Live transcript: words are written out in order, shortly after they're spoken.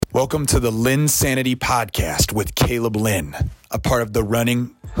Welcome to the LynnSanity podcast with Caleb Lynn, a part of the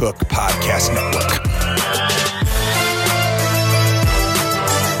Running Hook Podcast Network.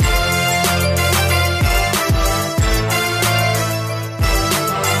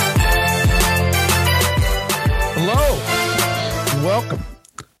 Hello, and welcome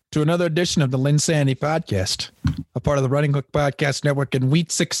to another edition of the LynnSanity podcast, a part of the Running Hook Podcast Network. In week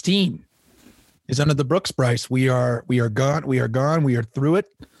 16 is under the Brooks, Bryce. We are gone. We are through it.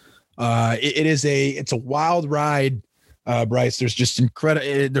 It's a wild ride, Bryce. There's just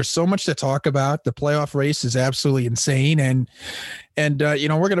incredible. There's so much to talk about. The playoff race is absolutely insane, and we're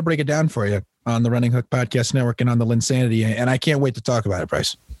going to break it down for you on the Running Hook Podcast Network and on the LynnSanity, and I can't wait to talk about it,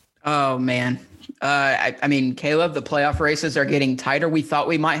 Bryce. Oh man. I mean, Caleb, the playoff races are getting tighter. We thought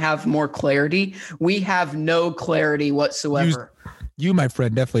we might have more clarity. We have no clarity whatsoever. You, my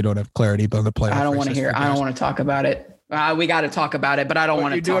friend, definitely don't have clarity about the playoff. I don't want to hear. I don't want to talk about it. We got to talk about it, but I don't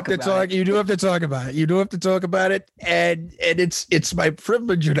want to talk about it. You do have to talk about it. You do have to talk about it, and it's my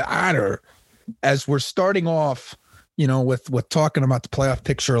privilege and honor as we're starting off, with talking about the playoff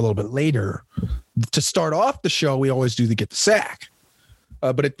picture a little bit later. To start off the show, we always do the Get the Sack.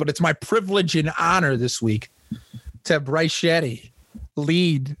 But it's my privilege and honor this week to have Bryce Shadday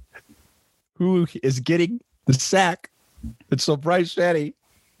lead, who is getting the sack. And so Bryce Shadday,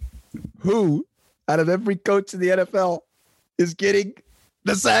 who out of every coach in the NFL is getting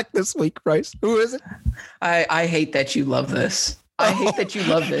the sack this week, Bryce? Who is it? I hate that you love this. I hate that you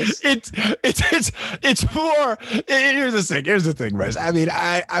love this. It's more. Here's the thing, Bryce. I mean,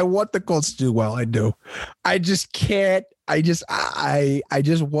 I want the Colts to do well. I do. I just can't. I just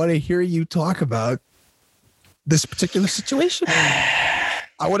want to hear you talk about this particular situation.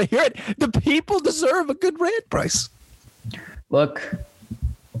 I want to hear it. The people deserve a good rant, Bryce. Look,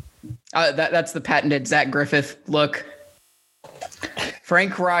 that's the patented Zach Griffith look.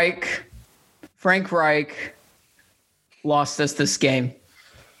 Frank Reich lost us this game.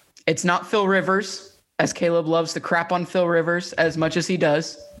 It's not Phil Rivers, as Caleb loves to crap on Phil Rivers as much as he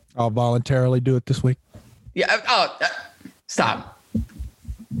does. I'll voluntarily do it this week. Yeah. Stop.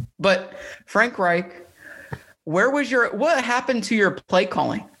 But Frank Reich, what happened to your play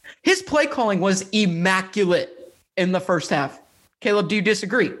calling? His play calling was immaculate in the first half. Caleb, do you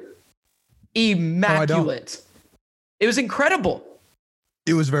disagree? Immaculate. It was incredible.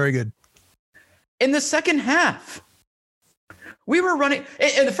 It was very good. In the second half, in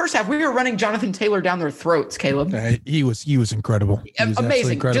the first half, we were running Jonathan Taylor down their throats, Caleb. He was incredible. He was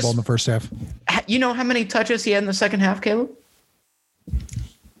amazing. Incredible in the first half. You know how many touches he had in the second half, Caleb?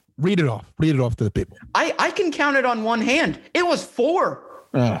 Read it off to the people. I can count it on one hand. It was 4.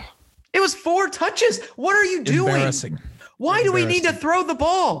 It was 4 touches. What are you doing? Embarrassing. Why do we need to throw the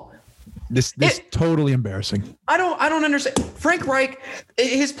ball? This totally embarrassing. I don't understand. Frank Reich,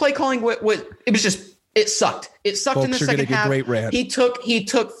 his play calling it sucked. It sucked. Folks, in the second half. Great rant. He took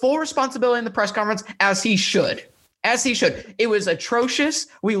full responsibility in the press conference, as he should. It was atrocious.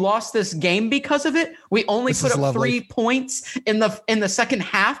 We lost this game because of it. We only put up 3 points in the second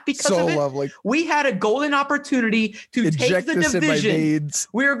half because of it. Lovely. We had a golden opportunity to take the division.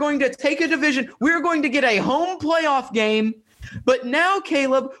 We are going to take a division. We are going to get a home playoff game. But now,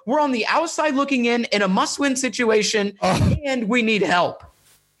 Caleb, we're on the outside looking in a must-win situation, and we need help.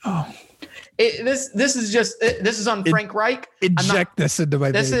 This is on Frank Reich. Inject this into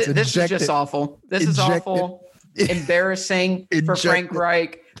my veins. This is just awful. This is awful. Embarrassing for Frank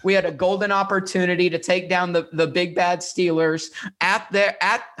Reich. We had a golden opportunity to take down the big bad Steelers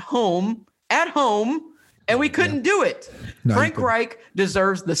at home, and we couldn't do it. No, Frank Reich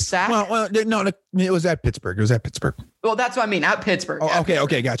deserves the sack. Well, no, it was at Pittsburgh. Well, that's what I mean, at Pittsburgh. Oh,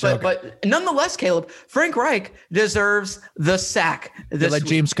 okay, gotcha. But nonetheless, Caleb, Frank Reich deserves the sack. You let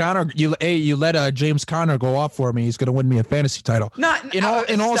James Conner go off for me. He's going to win me a fantasy title. In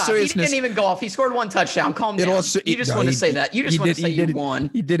all seriousness, he didn't even go off. He scored 1 touchdown. Calm down. You just want to say that. You just want to say you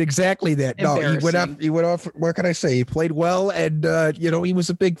won. He did exactly that. No, he went off. What can I say? He played well, and he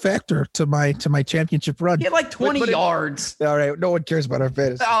was a big factor to my championship run. He had like 20 yards. All right, no one cares about our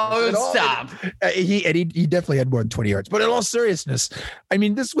fantasy. Oh, stop. He definitely had more than 20 yards. But in all seriousness, I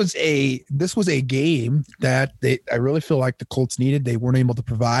mean, this was a game that I really feel like the Colts needed. They weren't able to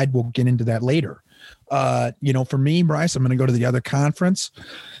provide. We'll get into that later. For me, Bryce, I'm going to go to the other conference.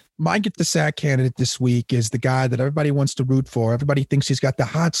 My Get the Sack candidate this week is the guy that everybody wants to root for. Everybody thinks he's got the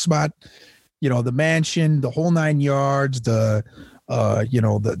hot spot, the mansion, the whole 9 yards, the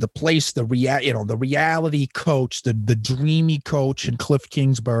place, the reality coach, the dreamy coach in Cliff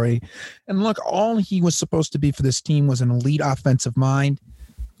Kingsbury. And look, all he was supposed to be for this team was an elite offensive mind.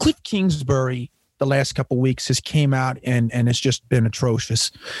 Cliff Kingsbury the last couple of weeks has came out and has just been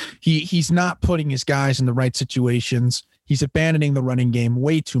atrocious. He's not putting his guys in the right situations. He's abandoning the running game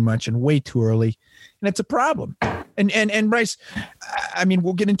way too much and way too early, and it's a problem. And Bryce, I mean,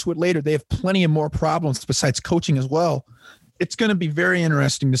 we'll get into it later. They have plenty of more problems besides coaching as well. It's going to be very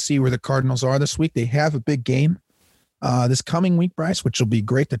interesting to see where the Cardinals are this week. They have a big game this coming week, Bryce, which will be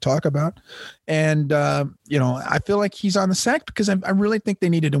great to talk about. And, I feel like he's on the sack because I really think they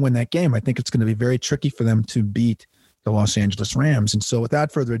needed to win that game. I think it's going to be very tricky for them to beat the Los Angeles Rams. And so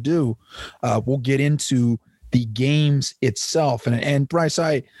without further ado, we'll get into the games itself. And Bryce,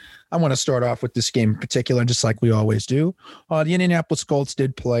 I want to start off with this game in particular, just like we always do. The Indianapolis Colts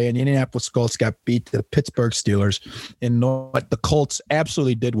did play, and the Indianapolis Colts got beat to the Pittsburgh Steelers. And what the Colts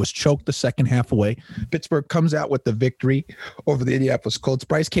absolutely did was choke the second half away. Pittsburgh comes out with the victory over the Indianapolis Colts.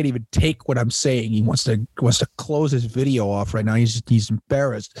 Bryce can't even take what I'm saying. He wants to close his video off right now. He's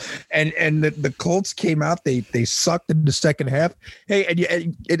embarrassed. And the Colts came out. They sucked in the second half.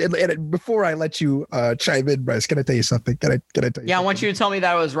 Hey, and before I let you chime in, Bryce, can I tell you something? Can I tell you? Yeah, I want you to tell me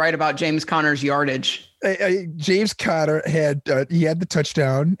that I was right about James Conner's yardage. James Conner had the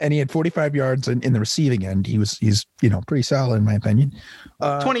touchdown and he had 45 yards in the receiving end. He's pretty solid in my opinion.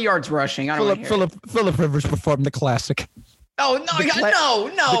 20 yards rushing. Phillip Rivers performed the classic. Oh no!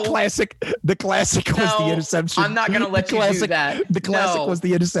 The classic was the interception. I'm not going to let you do that. The classic was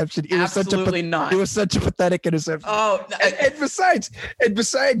the interception. It was absolutely not. It was such a pathetic interception. Oh, and besides,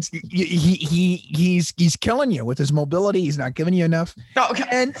 he's killing you with his mobility. He's not giving you enough. Okay.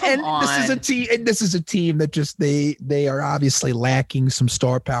 And this is a team. And this is a team that just they are obviously lacking some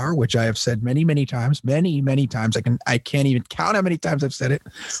star power, which I have said many times. I can't even count how many times I've said it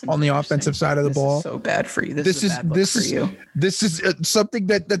on the offensive side of the ball. Is so bad for you. This is a bad look for you. This is something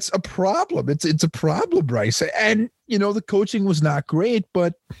that's a problem. It's a problem, Bryce. And, the coaching was not great,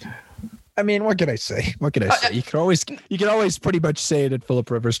 but I mean, what can I say? You can always pretty much say that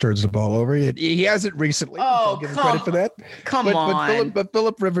Phillip Rivers turns the ball over. He hasn't recently. Oh, give him credit for that. Come on. But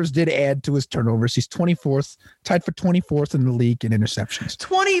Phillip Rivers did add to his turnovers. He's 24th, tied for 24th in the league in interceptions.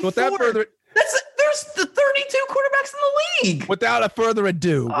 24. There's the 32 quarterbacks in the league. Without further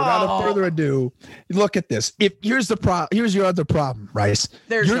ado, look at this. Here's your other problem, Bryce.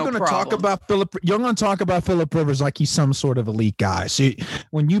 You're going to talk about Phillip Rivers like he's some sort of elite guy. So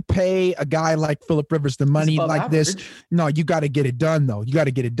when you pay a guy like Phillip Rivers the money like average. This, no, you got to get it done though. You got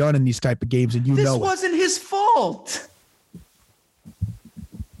to get it done in these type of games, and this wasn't his fault.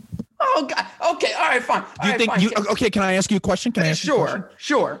 Oh God. Okay. All right. Fine. Okay. Can I ask you a question?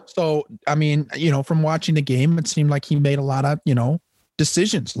 Sure. So, I mean, from watching the game, it seemed like he made a lot of,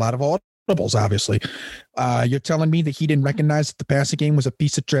 decisions, a lot of audibles, obviously. You're telling me that he didn't recognize that the passing game was a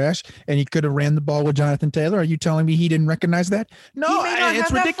piece of trash and he could have ran the ball with Jonathan Taylor? Are you telling me he didn't recognize that? No,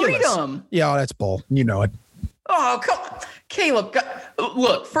 it's ridiculous. Freedom. Yeah, that's bull. You know it. Oh, come on. Caleb,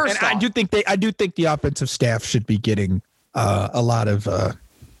 look, first off. I do think the offensive staff should be getting a lot of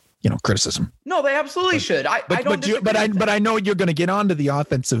criticism. No, they absolutely should. But I know you're going to get onto the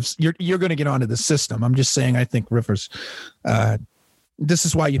offensive. You're going to get onto the system. I'm just saying. I think Rivers. This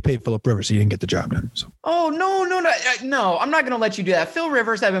is why you paid Phillip Rivers. He didn't get the job done. So. Oh no! I'm not going to let you do that. Phil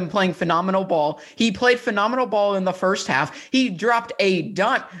Rivers have been playing phenomenal ball. He played phenomenal ball in the first half. He dropped a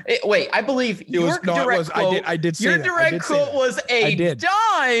dime. Wait, I believe your direct quote. I did say your direct quote was a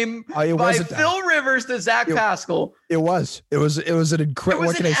dime by Phil Rivers to Zach Pascal. It was an incredible.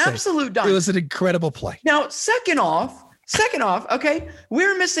 What can I say? Absolute dime. It was an incredible play. Now, second off, okay,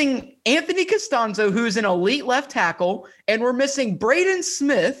 we're missing Anthony Costanzo, who's an elite left tackle, and we're missing Braden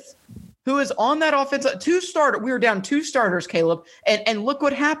Smith, who is on that offense. We were down 2 starters, Caleb, and look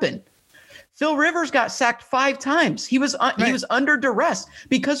what happened. Phil Rivers got sacked 5 times. He was under duress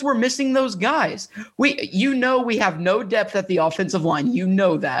because we're missing those guys. We have no depth at the offensive line. You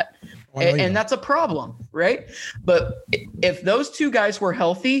know that. And that's a problem, right? But if those 2 guys were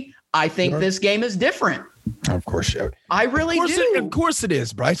healthy, I think this game is different. Of course, I really do. Of course it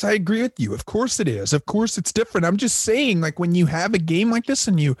is, Bryce. I agree with you. Of course it is. Of course it's different. I'm just saying, like, when you have a game like this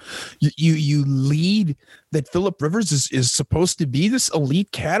and you lead that Phillip Rivers is supposed to be this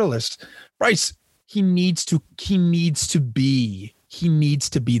elite catalyst, Bryce, he needs to be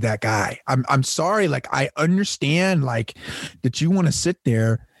that guy. I'm sorry. Like, I understand like that you want to sit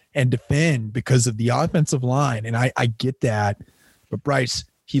there and defend because of the offensive line. And I get that. But Bryce,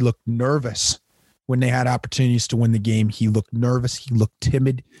 he looked nervous. When they had opportunities to win the game, he looked nervous. He looked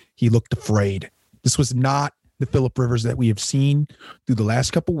timid. He looked afraid. This was not the Phillip Rivers that we have seen through the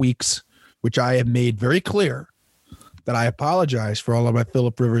last couple of weeks, which I have made very clear that I apologize for all of my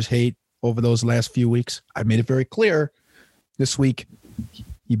Phillip Rivers hate over those last few weeks. I made it very clear this week.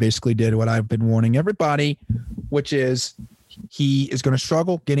 He basically did what I've been warning everybody, which is he is going to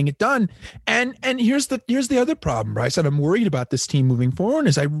struggle getting it done. And here's the other problem, Bryce, and I'm worried about this team moving forward,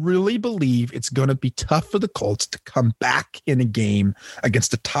 is I really believe it's going to be tough for the Colts to come back in a game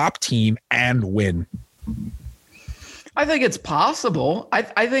against a top team and win. I think it's possible.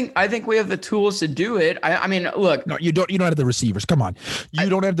 I think we have the tools to do it. I mean, look. No, you don't have the receivers. Come on. You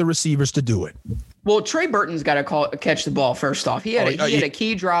don't have the receivers to do it. Well, Trey Burton's got to catch the ball first off. He had a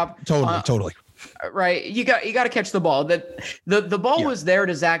key drop. Totally. Right. You got to catch the ball. The ball was there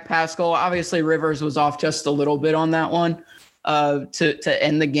to Zach Pascal. Obviously Rivers was off just a little bit on that one to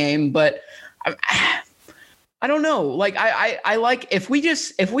end the game, but I don't know. Like I like if we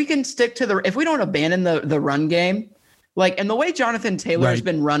can stick to if we don't abandon the run game. Like, and the way Jonathan Taylor's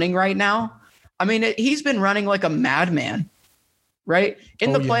been running right now, I mean, he's been running like a madman, right?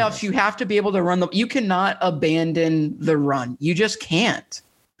 In the playoffs, you have to be able to run you cannot abandon the run. You just can't,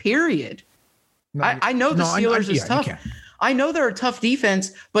 period. No, I know the Steelers is tough. I know they're a tough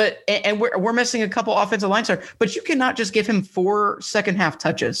defense, but, and we're missing a couple offensive line stars, but you cannot just give him 4 second half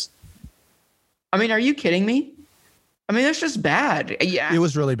touches. I mean, are you kidding me? I mean, that's just bad. Yeah. It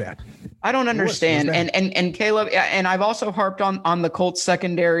was really bad. I don't understand. And Caleb, and I've also harped on the Colts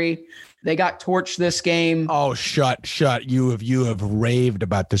secondary. They got torched this game. Oh, shut. You have raved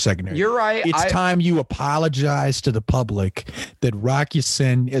about the secondary. You're right. It's time you apologize to the public that Rocky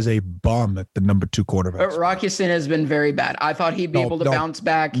Sin is a bum at the number 2 quarterback. Rocky Sin has been very bad. I thought he'd be able to bounce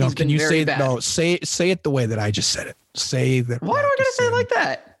back. He's been very bad. No, say it the way that I just said it. Say that. Why do I gotta say it like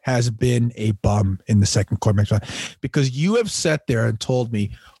that? Has been a bum in the second quarterback, because you have sat there and told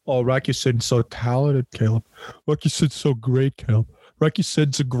me, "Oh, Rocky Sin's so talented, Caleb. Rocky Sin's so great, Caleb. Rocky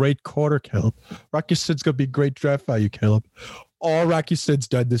Sin's a great quarter, Caleb. Rocky Sin's gonna be great draft value, Caleb." All Rocky Sin's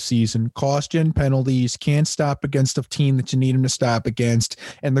done this season, cost you in penalties, can't stop against a team that you need him to stop against,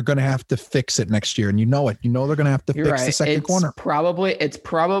 and they're gonna have to fix it next year. And you know it. You know they're gonna have to fix the second corner. It's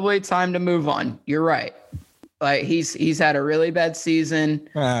probably time to move on. You're right. Like he's had a really bad season.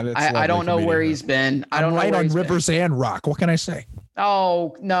 I don't know where he's been. I don't know. Right on Rivers and Rock. What can I say?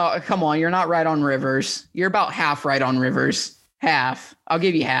 Oh no, come on. You're not right on Rivers. You're about half right on Rivers. Half. I'll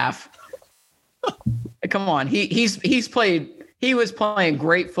give you half. Come on. He was playing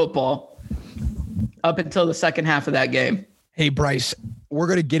great football up until the second half of that game. Hey Bryce, we're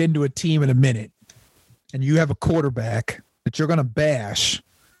gonna get into a team in a minute, and you have a quarterback that you're gonna bash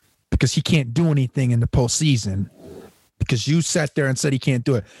because he can't do anything in the postseason because you sat there and said he can't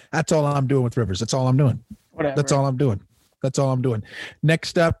do it. That's all I'm doing with Rivers. That's all I'm doing. Whatever. That's all I'm doing.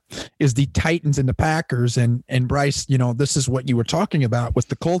 Next up is the Titans and the Packers. And Bryce, you know, this is what you were talking about with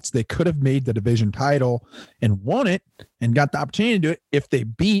the Colts. They could have made the division title and won it and got the opportunity to do it if they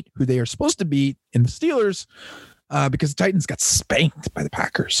beat who they are supposed to beat in the Steelers, because the Titans got spanked by the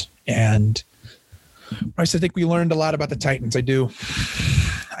Packers. And Bryce, I think we learned a lot about the Titans. I do.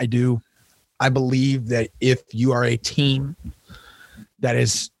 I believe that if you are a team that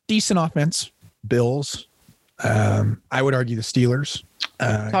is decent offense, Bills, I would argue the Steelers.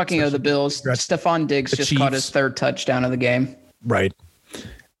 Talking of the Bills, Stephon Diggs just caught his 3rd touchdown of the game. Right.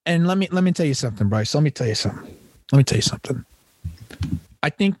 And let me tell you something, Bryce. Let me tell you something. I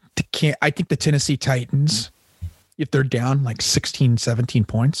think the Tennessee Titans, if they're down like 16, 17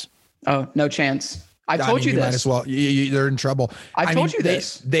 points. Oh, no chance. I told you this. Might as well. They're in trouble. I told you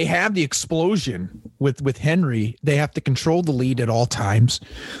this. They have the explosion with Henry. They have to control the lead at all times.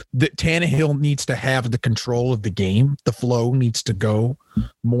 Tannehill needs to have the control of the game. The flow needs to go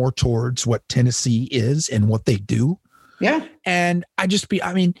more towards what Tennessee is and what they do. Yeah. And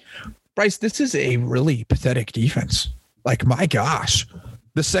Bryce, this is a really pathetic defense. Like, my gosh.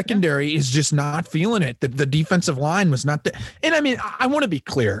 The secondary is just not feeling it. The defensive line was not there. And I want to be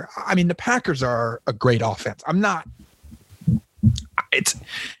clear. The Packers are a great offense.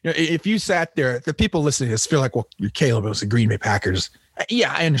 If you sat there, the people listening to this feel like, well, Caleb, it was the Green Bay Packers.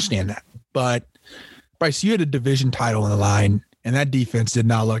 Yeah, I understand that. But Bryce, you had a division title in the line, and that defense did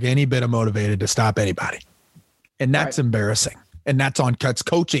not look any bit motivated to stop anybody. And that's embarrassing. And that's on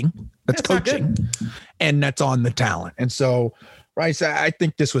coaching. That's coaching. And that's on the talent. And so, Bryce, I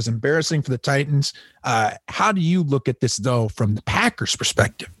think this was embarrassing for the Titans. How do you look at this, though, from the Packers'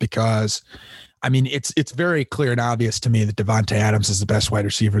 perspective? Because, it's very clear and obvious to me that Devontae Adams is the best wide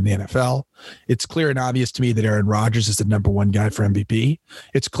receiver in the NFL. It's clear and obvious to me that Aaron Rodgers is the number 1 guy for MVP.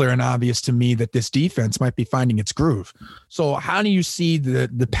 It's clear and obvious to me that this defense might be finding its groove. So how do you see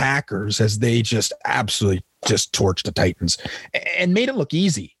the Packers as they just absolutely just torched the Titans and made it look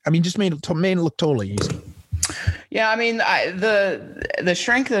easy? Just made it look totally easy. Yeah, the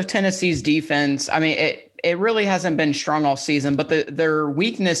strength of Tennessee's defense, it really hasn't been strong all season, but their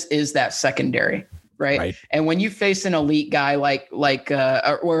weakness is that secondary. Right. And when you face an elite guy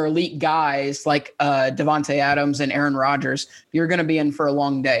or elite guys like Devontae Adams and Aaron Rodgers, you're going to be in for a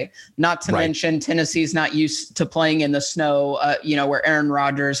long day. Not to mention Tennessee's not used to playing in the snow, where Aaron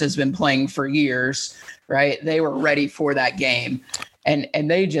Rodgers has been playing for years. Right. They were ready for that game and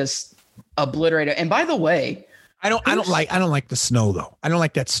they just obliterated. And by the way, I don't like the snow though. I don't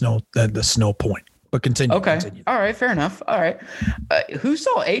like that snow, the snow point. But continue. Okay. Continue. All right. Fair enough. All right. Who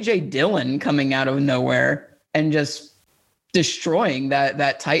saw AJ Dillon coming out of nowhere and just destroying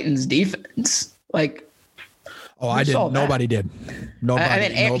that Titans defense? Like, I didn't. Nobody did.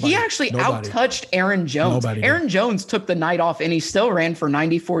 Nobody. He actually out-touched Aaron Jones. Aaron Jones took the night off and he still ran for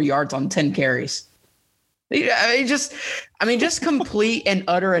 94 yards on 10 carries. Just complete and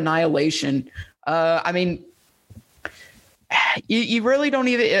utter annihilation. You really don't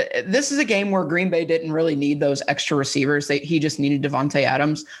even. This is a game where Green Bay didn't really need those extra receivers. He just needed Devontae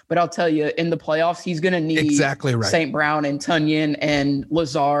Adams. But I'll tell you, in the playoffs, he's going to need exactly right. St. Brown and Tunyon and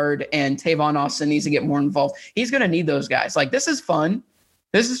Lazard and Tavon Austin needs to get more involved. He's going to need those guys. Like, this is fun.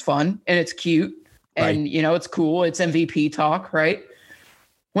 And it's cute. And, it's cool. It's MVP talk, right?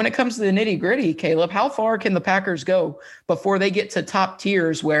 When it comes to the nitty gritty, Caleb, how far can the Packers go before they get to top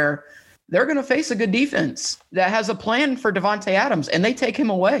tiers where they're going to face a good defense that has a plan for Devontae Adams and they take him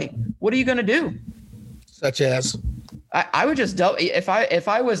away? What are you going to do? Such as? I would just double. If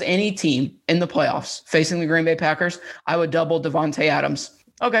I was any team in the playoffs facing the Green Bay Packers, I would double Devontae Adams.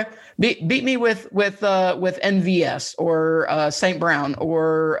 Okay. Beat me with MVS or St. Brown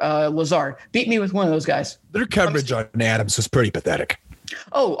or Lazard. Beat me with one of those guys. Their coverage on Adams was pretty pathetic.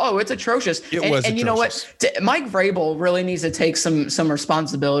 Oh, it's atrocious. It was and you know what? Mike Vrabel really needs to take some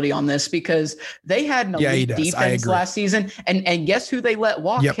responsibility on this because they had an elite defense last season. And guess who they let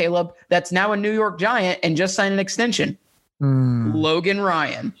walk, Caleb? That's now a New York Giant and just signed an extension. Logan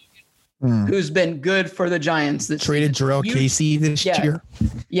Ryan, who's been good for the Giants. Traded Jarrell Casey this year.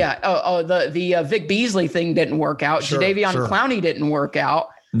 Yeah. The Vic Beasley thing didn't work out. Jadeveon Clowney didn't work out.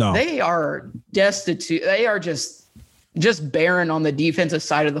 No. They are destitute. They are just barren on the defensive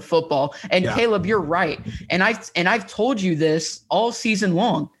side of the football. And Caleb, you're right. And I've told you this all season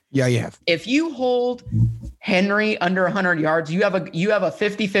long. Yeah, you have. If you hold Henry under 100 yards, you have a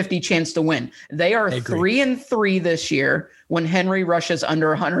 50-50 chance to win. They are 3-3 this year when Henry rushes under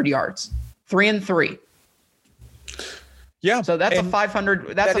 100 yards. 3-3. Yeah. So that's a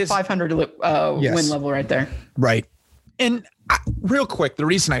 500. That's a 500 win level right there. Right. And real quick, the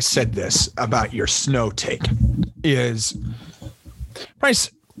reason I said this about your snow take is, Bryce,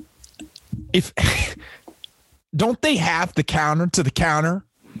 if don't they have the counter to the counter?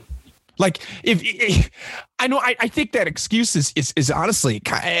 Like, if I know, I think that excuse is honestly,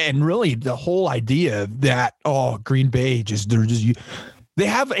 and really the whole idea that Green Bay they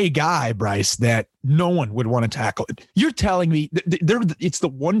have a guy, Bryce, that no one would want to tackle. You're telling me it's the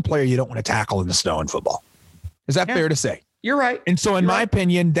one player you don't want to tackle in the snow in football. Is that fair to say? You're right. And so in my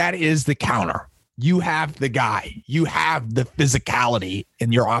opinion, that is the counter. You have the guy. You have the physicality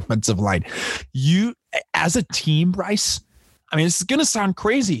in your offensive line. You, as a team, Bryce, I mean, this is going to sound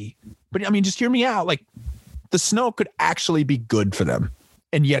crazy, but I mean, just hear me out. Like, the snow could actually be good for them,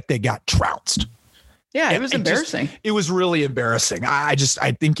 and yet they got trounced. Yeah, it was embarrassing. It was really embarrassing. I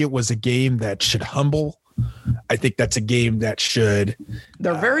think it was a game that should humble. I think that's a game that should.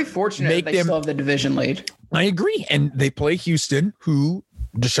 They're very fortunate they still have the division lead. I agree. And they play Houston, who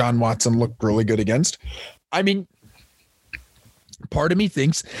Deshaun Watson looked really good against. I mean, part of me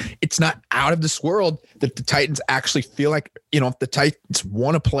thinks it's not out of this world that the Titans actually feel like, if the Titans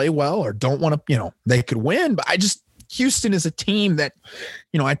want to play well or don't want to, they could win. But Houston is a team that,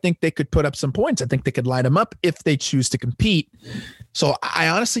 I think they could put up some points. I think they could light them up if they choose to compete. So I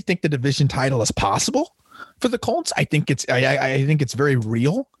honestly think the division title is possible for the Colts. I think it's very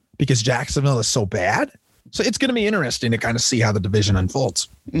real because Jacksonville is so bad. So it's going to be interesting to kind of see how the division unfolds.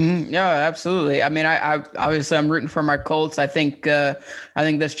 Yeah, absolutely. I mean, I obviously I'm rooting for my Colts. I think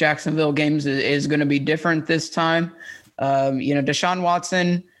this Jacksonville game is going to be different this time. Deshaun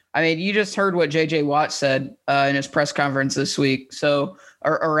Watson. I mean, you just heard what J.J. Watt said in his press conference this week. So,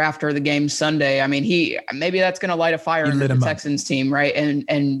 or after the game Sunday. I mean, maybe that's going to light a fire in the Texans team, right?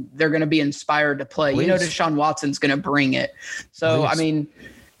 And they're going to be inspired to play. Please. Deshaun Watson's going to bring it. So, please. I mean.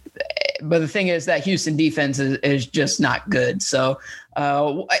 But the thing is that Houston defense is just not good. So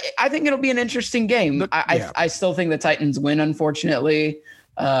I think it'll be an interesting game. I still think the Titans win, unfortunately.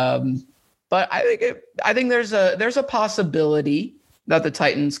 But I think there's a possibility that the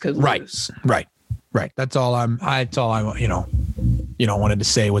Titans could lose. Right. That's all I want. wanted to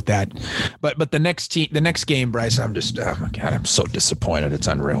say with that. But the next game, Bryce, I'm just, oh my God, I'm so disappointed. It's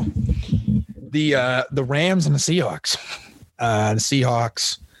unreal. The Rams and the Seahawks. The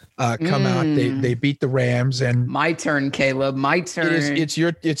Seahawks come out. They beat the Rams, and my turn, Caleb. My turn. It's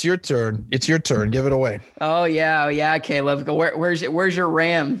your turn. It's your turn. Give it away. Oh yeah, Caleb. Where's your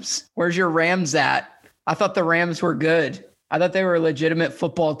Rams? Where's your Rams at? I thought the Rams were good. I thought they were a legitimate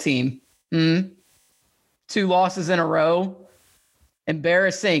football team. 2 losses in a row.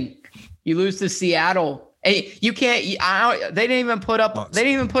 Embarrassing. You lose to Seattle. Hey, you can't. They didn't even put up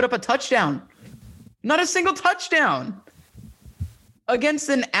a touchdown. Not a single touchdown against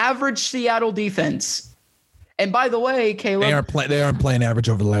an average Seattle defense. And by the way, Caleb, they aren't playing average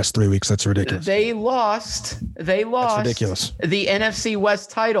over the last 3 weeks. That's ridiculous. They lost. That's ridiculous. The NFC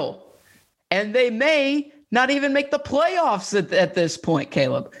West title, and they may not even make the playoffs at this point.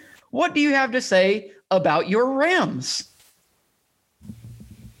 Caleb, what do you have to say about your Rams?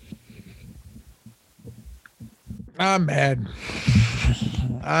 I'm mad.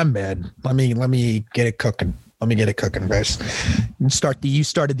 Let me get it cooking. Guys. You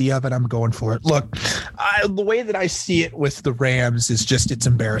started the oven. I'm going for it. Look, the way that I see it with the Rams is just, it's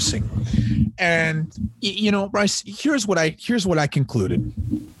embarrassing. And Bryce, here's what I concluded.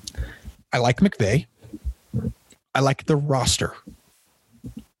 I like McVay. I like the roster.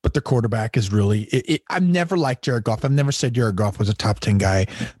 But the quarterback is really I've never liked Jared Goff. I've never said Jared Goff was a top 10 guy.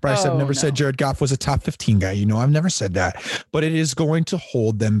 Bryce, I've never said Jared Goff was a top 15 guy. I've never said that. But it is going to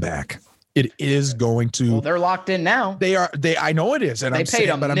hold them back. It is going to. Well, they're locked in now. I know it is. And they paid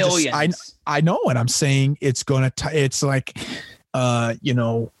them millions. I know. And I'm saying it's going to, it's like, they're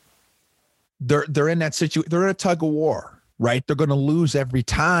in that situation. They're in a tug of war, right? They're going to lose every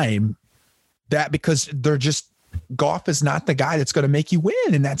time because they're just, Goff is not the guy that's going to make you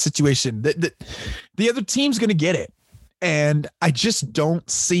win in that situation. The other team's going to get it. And I just don't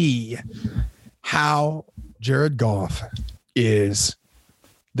see how Jared Goff is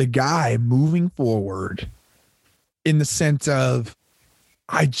the guy moving forward in the sense of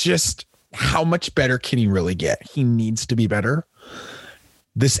how much better can he really get? He needs to be better.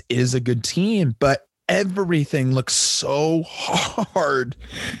 This is a good team, but everything looks so hard.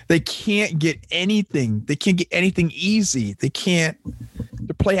 They can't get anything. They can't get anything easy. The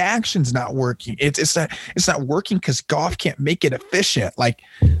play action's not working. It's not working because Goff can't make it efficient. Like,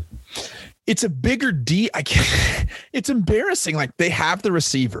 it's a bigger it's embarrassing. Like, they have the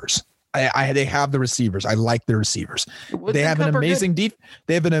receivers. They have the receivers. I like the receivers. They have an amazing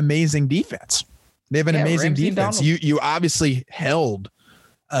They have an amazing defense. They have an amazing defense. You obviously held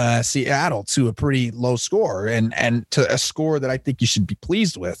Seattle to a pretty low score and to a score that I think you should be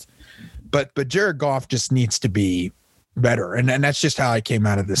pleased with. But Jared Goff just needs to be better. And that's just how I came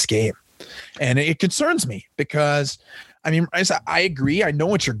out of this game. And it concerns me because, I agree. I know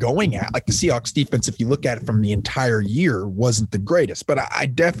what you're going at. Like, the Seahawks defense, if you look at it from the entire year, wasn't the greatest. But I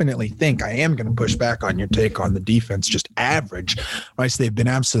definitely think I am going to push back on your take on the defense, just average. Right? So they've been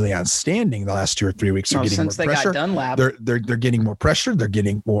absolutely outstanding the last 2 or 3 weeks. They're getting since more pressure. Got Dunlap. They're getting more pressure. They're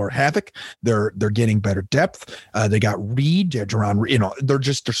getting more havoc. They're getting better depth. They got Reed, Jerron.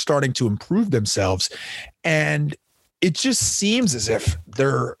 They're starting to improve themselves, and it just seems as if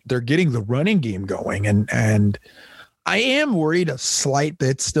they're getting the running game going, and I am worried a slight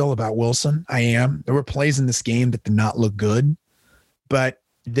bit still about Wilson. I am. There were plays in this game that did not look good. But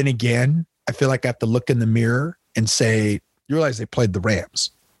then again, I feel like I have to look in the mirror and say, you realize they played the Rams.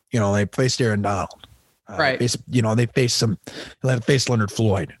 They faced Aaron Donald. Right. They faced Leonard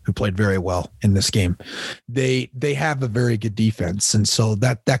Floyd, who played very well in this game. They have a very good defense. And so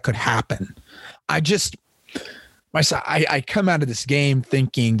that could happen. I come out of this game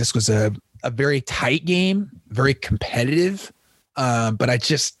thinking this was a very tight game, very competitive. But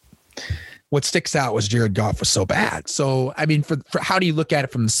what sticks out was Jared Goff was so bad. So, for how do you look at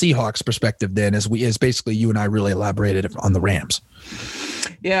it from the Seahawks perspective then, as basically you and I really elaborated on the Rams?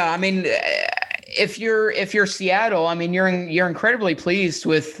 Yeah. If you're Seattle, you're incredibly pleased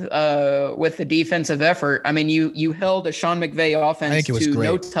with the defensive effort. You held a Sean McVay offense to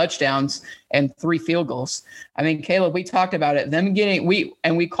no touchdowns and 3 field goals. Caleb, we talked about it.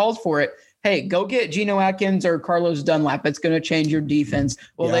 We called for it. Hey, go get Geno Atkins or Carlos Dunlap. It's going to change your defense.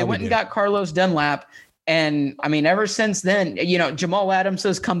 Well, they went and got Carlos Dunlap. And ever since then, Jamal Adams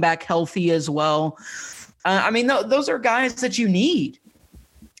has come back healthy as well. Those are guys that you need.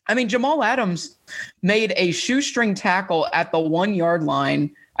 Jamal Adams made a shoestring tackle at the 1-yard line.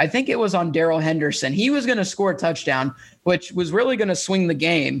 I think it was on Darrell Henderson. He was going to score a touchdown, which was really going to swing the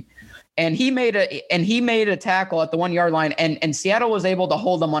game. And he made a tackle at the 1 yard line, and Seattle was able to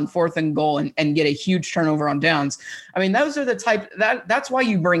hold them on 4th and goal and get a huge turnover on downs. I mean, those are the that's why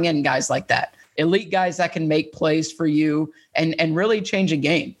you bring in guys like that, elite guys that can make plays for you and really change a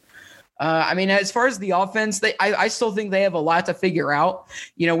game. I mean, as far as the offense, I still think they have a lot to figure out.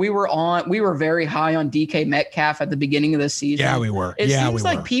 You know, we were very high on DK Metcalf at the beginning of the season. Yeah, we were. It seems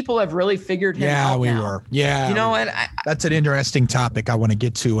like people have really figured him out. Yeah, we now. were. Yeah. You know, and that's an interesting topic I want to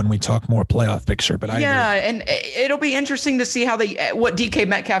get to when we talk more playoff picture. But agree. And it'll be interesting to see what DK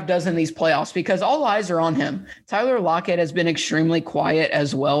Metcalf does in these playoffs, because all eyes are on him. Tyler Lockett has been extremely quiet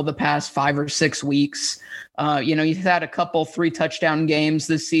as well the past 5 or 6 weeks. You know, he's had a couple 3 touchdown games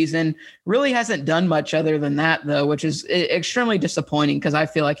this season. Really hasn't done much other than that, though, which is extremely disappointing because I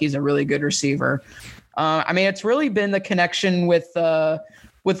feel like he's a really good receiver. I mean, it's really been the connection with the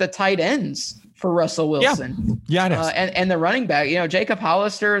tight ends for Russell Wilson. Yeah, it is. And the running back. You know, Jacob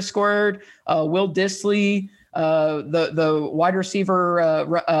Hollister has scored. Will Dissly, the wide receiver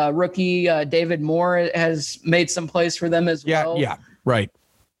rookie David Moore has made some plays for them as well. Yeah, right.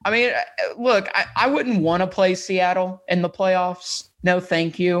 I mean, look, I wouldn't want to play Seattle in the playoffs. No,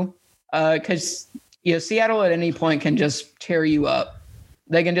 thank you. Because, you know, Seattle at any point can just tear you up.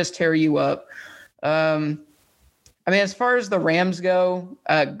 They can just tear you up. I mean, as far as the Rams go,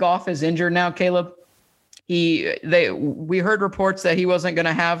 Goff is injured now, Caleb. We heard reports that he wasn't going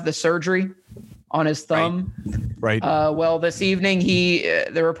to have the surgery on his thumb. Right. Well, this evening,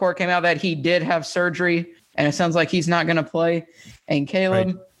 the report came out that he did have surgery, and it sounds like he's not going to play. And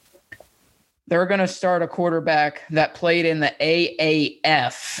Caleb, they're going to start a quarterback that played in the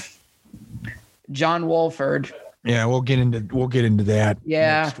AAF, John Wolford. Yeah, we'll get into that.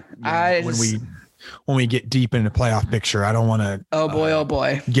 Yeah, when we get deep into the playoff picture. I don't want to. Oh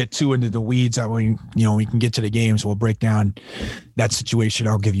boy, get too into the weeds. We can get to the games. We'll break down that situation.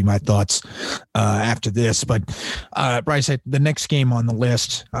 I'll give you my thoughts after this. But Bryce, the next game on the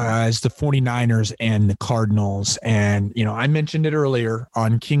list is the 49ers and the Cardinals. And I mentioned it earlier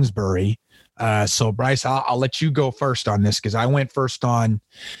on Kingsbury. So Bryce, I'll let you go first on this because I went first on,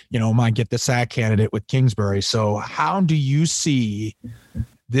 my get the sack candidate with Kingsbury. So how do you see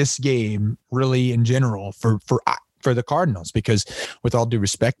this game really in general for the Cardinals? Because with all due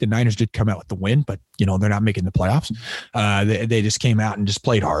respect, the Niners did come out with the win, but they're not making the playoffs. They just came out and just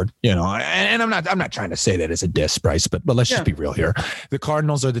played hard, and I'm not trying to say that as a diss, Bryce, but let's just be real here. The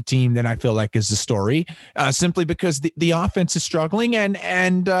Cardinals are the team that I feel like is the story, simply because the offense is struggling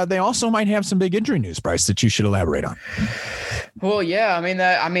and they also might have some big injury news, Bryce, that you should elaborate on. Well, yeah,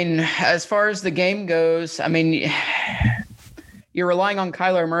 I mean, as far as the game goes, you're relying on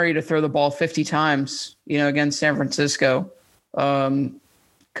Kyler Murray to throw the ball 50 times, against San Francisco. Couldn't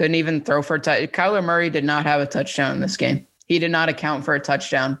even throw for a touchdown. Kyler Murray did not have a touchdown in this game. He did not account for a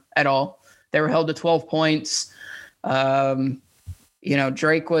touchdown at all. They were held to 12 points.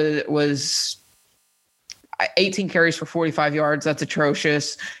 Drake was 18 carries for 45 yards. That's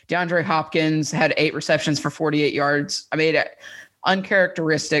atrocious. DeAndre Hopkins had 8 receptions for 48 yards.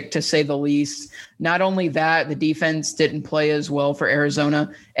 Uncharacteristic to say the least. Not only that, the defense didn't play as well for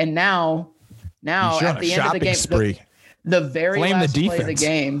Arizona. And now at the end of the game, the very last play of the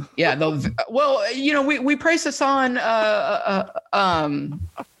game. Yeah. We praised Hassan.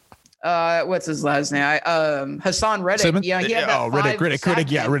 What's his last name? Hassan Reddick. Simmons? Yeah. He had that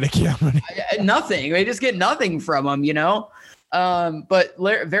Reddick. Yeah. Nothing. They just get nothing from him, But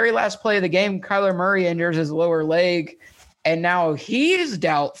very last play of the game, Kyler Murray injures his lower leg. And now he is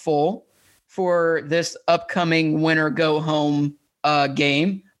doubtful for this upcoming winner go home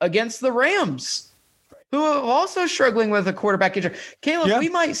game against the Rams, who are also struggling with a quarterback injury. Caleb, we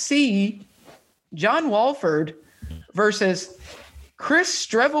might see John Wolford versus Chris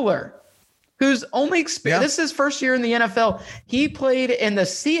Streveler, who's only this is his first year in the NFL. He played in the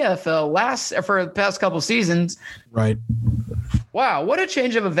CFL for the past couple seasons. Right. Wow, what a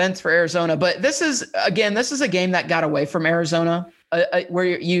change of events for Arizona. But this is a game that got away from Arizona, where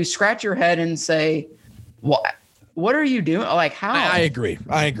you scratch your head and say, what are you doing? Like, how? I agree.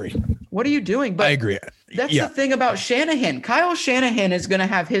 What are you doing? But I agree. That's the thing about Shanahan. Kyle Shanahan is going to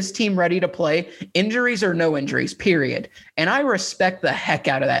have his team ready to play, injuries or no injuries, period. And I respect the heck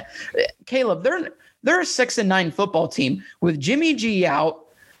out of that. Caleb, they're a 6-9 football team with Jimmy G out,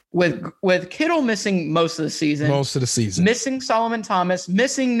 with Kittle missing most of the season, missing Solomon Thomas,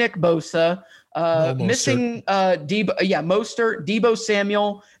 missing Nick Bosa, missing Mostert, Debo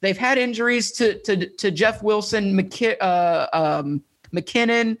Samuel. They've had injuries to Jeff Wilson,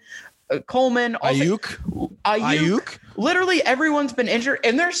 McKinnon, Coleman, Ayuk. Literally everyone's been injured,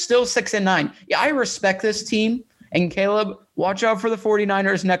 and they're still 6-9. Yeah, I respect this team. And Caleb, watch out for the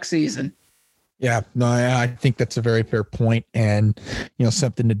 49ers next season. Yeah, no, I think that's a very fair point, and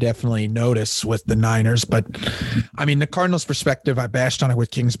something to definitely notice with the Niners. But I mean, the Cardinals' perspective, I bashed on it with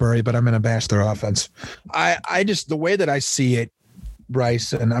Kingsbury, but I'm going to bash their offense. I just, the way that I see it,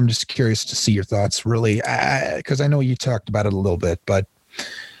 Bryce, and I'm just curious to see your thoughts, really, because I know you talked about it a little bit, but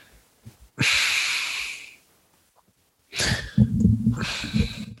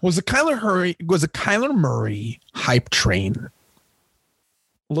was the Kyler Murray hype train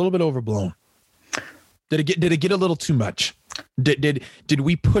a little bit overblown? Did it get a little too much? Did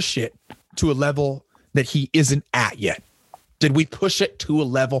we push it to a level that he isn't at yet? Did we push it to a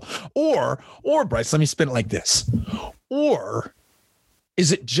level, or Bryce, let me spin it like this, or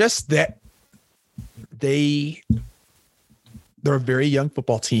is it just that they're a very young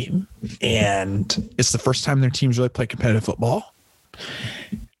football team and it's the first time their teams really play competitive football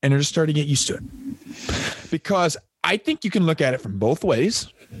and they're just starting to get used to it? Because I think you can look at it from both ways,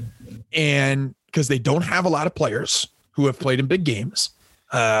 and because they don't have a lot of players who have played in big games.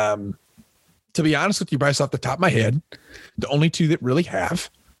 To be honest with you, Bryce, off the top of my head, the only two that really have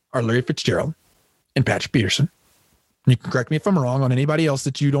are Larry Fitzgerald and Patrick Peterson. You can correct me if I'm wrong on anybody else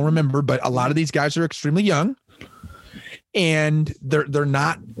that you don't remember, but a lot of these guys are extremely young, and they're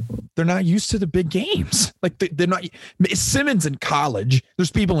not used to the big games. Like they're not. Simmons in college, there's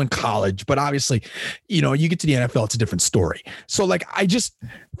people in college, but obviously, you get to the NFL, it's a different story. So like,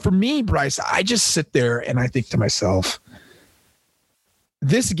 for me, Bryce, I just sit there and I think to myself,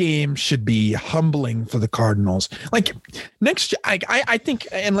 this game should be humbling for the Cardinals. Like next year, I think,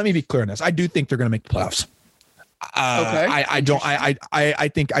 and let me be clear on this, I do think they're going to make the playoffs. Okay.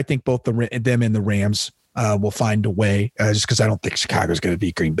 I think both them and the Rams will find a way, just because I don't think Chicago's going to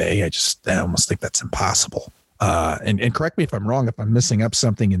beat Green Bay. I almost think that's impossible. And correct me if I'm wrong, if I'm missing up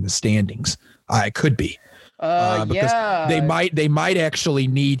something in the standings. I could be. Because they might actually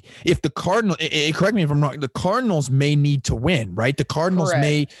need, if the Cardinals, correct me if I'm wrong, the Cardinals may need to win, right? The Cardinals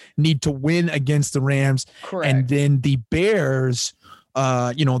may need to win against the Rams. Correct. And then the Bears,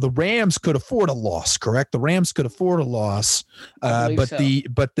 the Rams could afford a loss, correct? The Rams could afford a loss. That'll be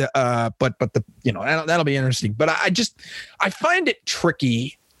interesting. But I find it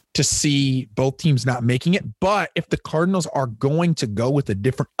tricky to see both teams not making it. But if the Cardinals are going to go with a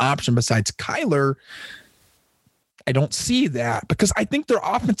different option besides Kyler, I don't see that, because I think their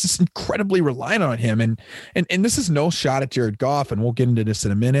offense is incredibly reliant on him. And this is no shot at Jared Goff, and we'll get into this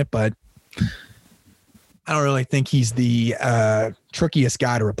in a minute, but I don't really think he's the trickiest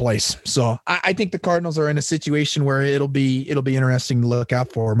guy to replace. So I think the Cardinals are in a situation where it'll be interesting to look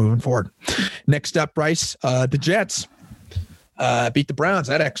out for moving forward. Next up, Bryce, the Jets beat the Browns.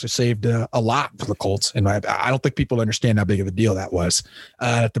 That actually saved a lot for the Colts. And I don't think people understand how big of a deal that was,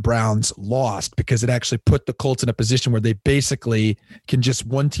 that the Browns lost, because it actually put the Colts in a position where they basically can just,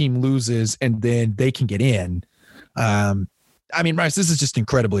 one team loses and then they can get in. I mean, Bryce, this is just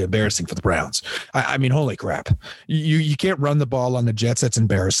incredibly embarrassing for the Browns. I mean, holy crap. You can't run the ball on the Jets. That's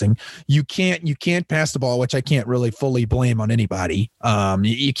embarrassing. You can't pass the ball, which I can't really fully blame on anybody.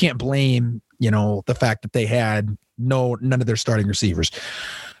 You can't blame, the fact that they had none of their starting receivers.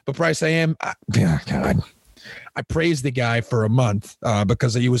 But Bryce, I praised the guy for a month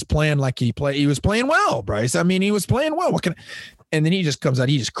because he was playing like he was playing well, Bryce. I mean, he was playing well. And then he just comes out,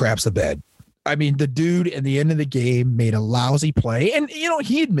 he just craps the bed. I mean, the dude at the end of the game made a lousy play, and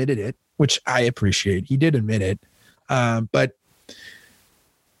he admitted it, which I appreciate. He did admit it. But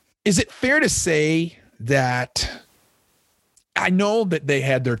is it fair to say that, I know that they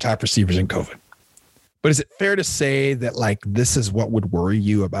had their top receivers in COVID, but is it fair to say that, like, this is what would worry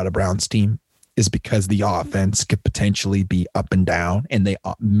you about a Browns team, is because the offense could potentially be up and down, and they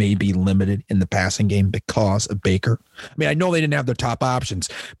may be limited in the passing game because of Baker? I mean, I know they didn't have their top options,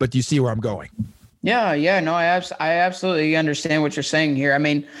 but do you see where I'm going? Yeah. No, I absolutely understand what you're saying here. I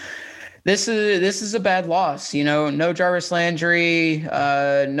mean, this is a bad loss. No Jarvis Landry,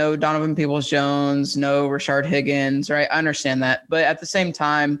 no Donovan Peoples-Jones, no Rashard Higgins, right? I understand that. But at the same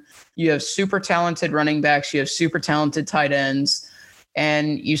time, you have super talented running backs, you have super talented tight ends,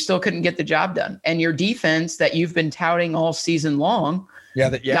 and you still couldn't get the job done. And your defense that you've been touting all season long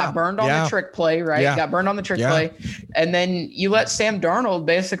got burned on the trick play, right? Yeah. Got burned on the trick play. And then you let Sam Darnold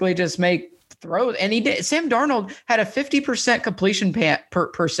basically just make throws. And he did. Sam Darnold had a 50% completion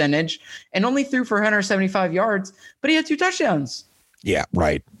percentage and only threw for 175 yards, but he had 2 touchdowns. Yeah,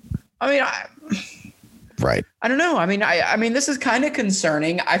 right. I mean, right. I don't know. I mean, this is kind of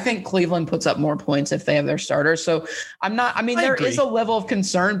concerning. I think Cleveland puts up more points if they have their starters. So there is a level of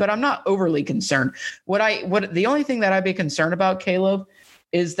concern, but I'm not overly concerned. The only thing that I'd be concerned about, Caleb,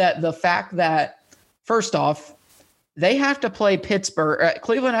 is that the fact that, first off, they have to play Pittsburgh.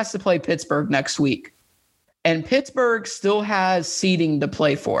 Cleveland has to play Pittsburgh next week. And Pittsburgh still has seeding to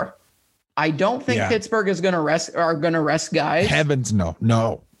play for. I don't think Pittsburgh is going to rest guys. Heavens,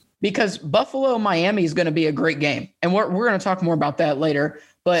 no. Because Buffalo, Miami is going to be a great game. And we're going to talk more about that later.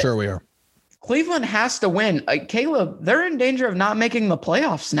 But sure we are. Cleveland has to win. Caleb, they're in danger of not making the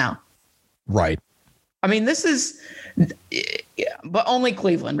playoffs now. Right. I mean, this is, but only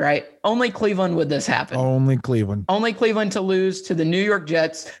Cleveland, right? Only Cleveland would this happen. Only Cleveland. Only Cleveland to lose to the New York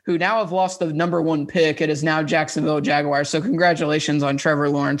Jets, who now have lost the number 1 pick. It is now Jacksonville Jaguars. So congratulations on Trevor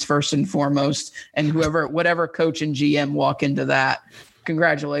Lawrence first and foremost, and whatever coach and GM walk into that.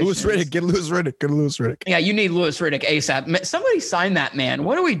 Congratulations. Get Louis Riddick. Yeah, you need Louis Riddick ASAP. Somebody sign that man.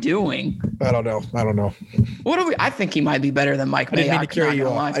 What are we doing? I don't know. I think he might be better than Mike Mayock. I didn't mean to carry you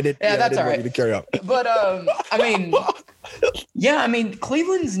off. That's all right. To carry up. But I mean,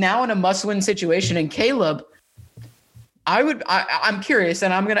 Cleveland's now in a must-win situation. And Caleb, I'm curious,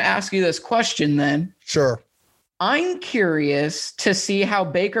 and I'm going to ask you this question then. Sure. I'm curious to see how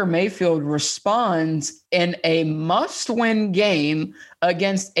Baker Mayfield responds in a must-win game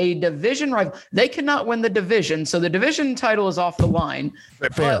against a division rival. They cannot win the division, so the division title is off the line.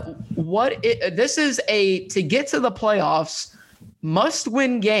 Fair. But this is to get to the playoffs,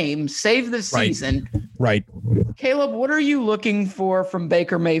 must-win game, save the season. Right. Caleb, what are you looking for from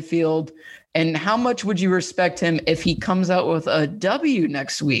Baker Mayfield, and how much would you respect him if he comes out with a W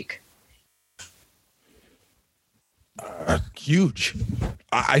next week? Huge.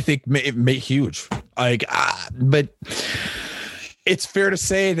 I think huge. But it's fair to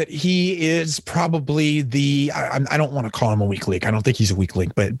say that he is probably I don't want to call him a weak link. I don't think he's a weak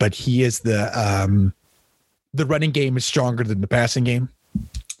link, but he is the running game is stronger than the passing game.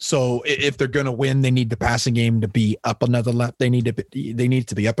 So if they're going to win, they need the passing game to be up another level. They need it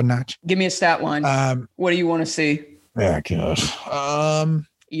to be up a notch. Give me a stat line. What do you want to see? Yeah, gosh.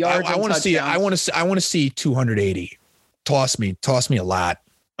 Yards. I want to see. I want to see 280. Toss me a lot.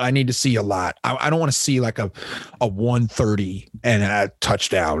 I need to see a lot. I don't want to see like a 130 and a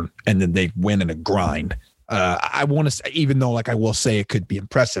touchdown and then they win in a grind. I want to, even though like I will say it could be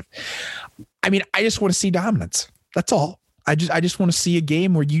impressive. I mean, I just want to see dominance. That's all. I just want to see a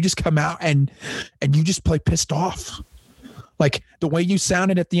game where you just come out and you just play pissed off. Like the way you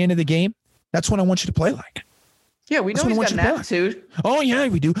sounded at the end of the game. That's what I want you to play like. Yeah, we know he's got an attitude. Oh, yeah,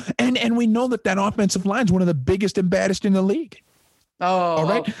 we do. And we know that offensive line is one of the biggest and baddest in the league. Oh, all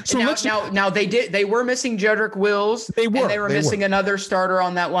right. So now they were missing Jedrick Wills. They were missing another starter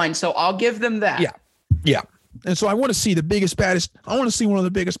on that line. So I'll give them that. Yeah. And so I want to see the biggest, baddest. I want to see one of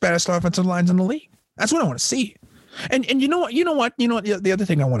the biggest, baddest offensive lines in the league. That's what I want to see. And you know what? The other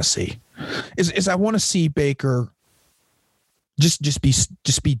thing I want to see is I want to see Baker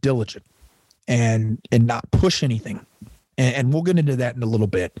just be diligent. And not push anything. And we'll get into that in a little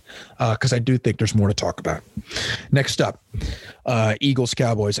bit because I do think there's more to talk about. Next up, Eagles,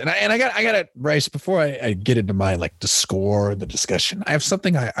 Cowboys. And I got to, Bryce, before I get into my the score, the discussion, I have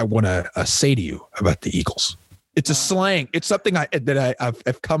something I want to say to you about the Eagles. It's a slang. It's something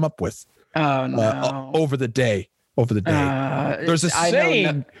I've come up with over the day. There's a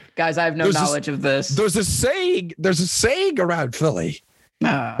saying. Guys, I have no knowledge of this. There's a saying around Philly.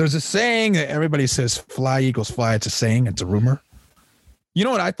 There's a saying that everybody says, fly, Eagles, fly. It's a saying. It's a rumor. You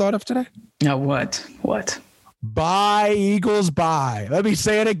know what I thought of today? No, what? Buy, Eagles, buy. Let me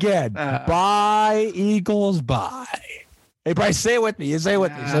say it again. Buy, Eagles, buy. Hey, Bryce, say it with me. Say it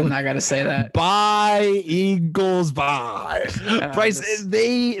with me. I'm not going to say that. Buy, Eagles, buy. Bryce,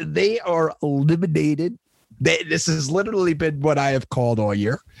 they are eliminated. This has literally been what I have called all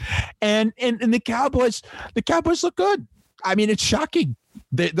year. And the Cowboys look good. I mean, it's shocking.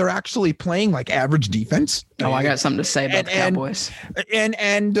 They're actually playing like average defense. Oh, I got something to say about the Cowboys.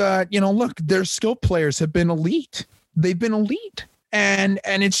 And look, their skill players have been elite. They've been elite. And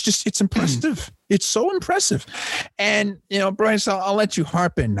it's impressive. It's so impressive. And, Bryce, I'll let you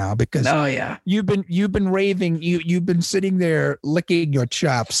harp in now because you've been raving. You've been sitting there licking your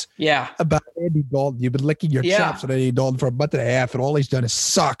chops. Yeah. About Andy Dalton. You've been licking your chops at Andy Dalton for a month and a half, and all he's done is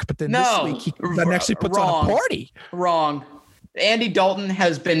suck. But then this week he actually puts on a party. Wrong. Andy Dalton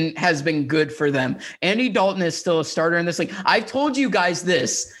has been good for them. Andy Dalton is still a starter in this league. I've told you guys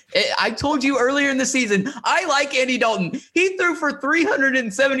this. I told you earlier in the season, I like Andy Dalton. He threw for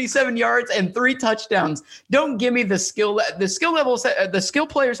 377 yards and 3 touchdowns. Don't give me the skill. The skill levels, the skill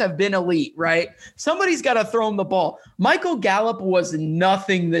players have been elite, right? Somebody's got to throw him the ball. Michael Gallup was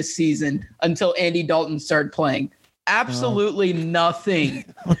nothing this season until Andy Dalton started playing. Absolutely nothing.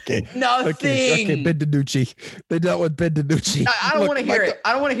 Okay. Nothing. Okay. Ben DiNucci. They dealt with Ben DiNucci. I don't want to hear it.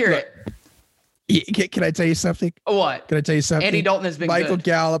 I don't want to hear it. Can I tell you something? What? Can I tell you something? Andy Dalton has been Michael good.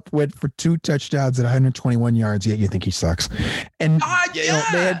 Gallup went for 2 touchdowns at 121 yards, yet you think he sucks. And they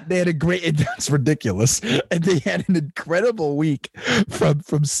had a great, that's ridiculous. And they had an incredible week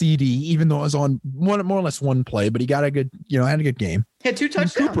from CD, even though it was on more or less one play, but he got a good, had a good game. He had 2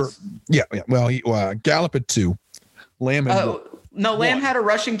 touchdowns. Cooper, well, Gallup had 2. Lamb had Lamb had a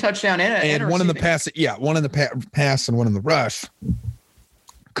rushing touchdown and one in the pass. Yeah, one in the pass and one in the rush.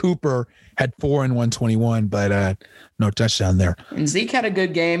 Cooper had 4 and 121, but no touchdown there. And Zeke had a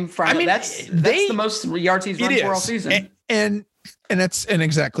good game. That's the most yards he's run for all season. And that's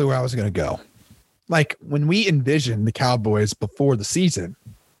exactly where I was going to go. Like when we envisioned the Cowboys before the season,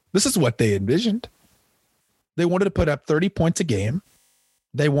 this is what they envisioned. They wanted to put up 30 points a game.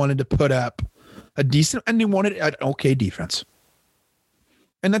 They wanted to put up a decent, and they wanted an okay defense.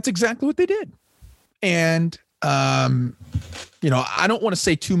 And that's exactly what they did. And, I don't want to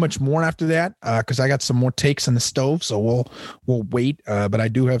say too much more after that because I got some more takes on the stove. So we'll wait. But I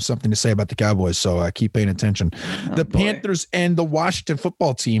do have something to say about the Cowboys. So keep paying attention. The Panthers and the Washington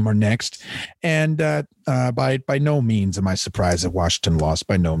football team are next. And by no means am I surprised that Washington lost.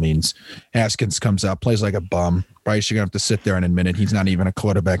 By no means. Haskins comes out, plays like a bum. Bryce, you're going to have to sit there and admit it. He's not even a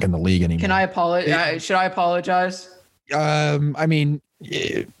quarterback in the league anymore. Can I apologize? Should I apologize? And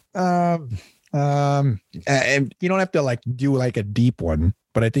you don't have to do a deep one,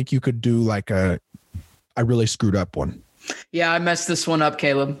 but I think you could do I really screwed up one. Yeah, I messed this one up,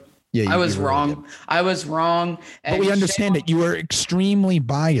 Caleb. Yeah, I was wrong. I was wrong. But we understand it. You were extremely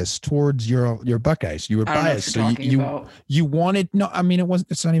biased towards your Buckeyes. You were biased. So you wanted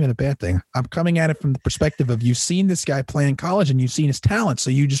it's not even a bad thing. I'm coming at it from the perspective of you've seen this guy play in college and you've seen his talent. So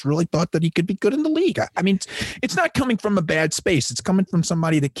you just really thought that he could be good in the league. I mean, it's not coming from a bad space. It's coming from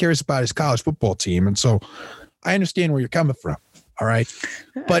somebody that cares about his college football team. And so I understand where you're coming from. All right.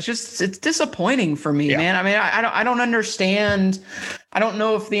 But it's disappointing for me, man. I mean, I don't understand. I don't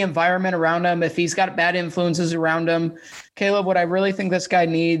know if the environment around him, if he's got bad influences around him. Caleb, what I really think this guy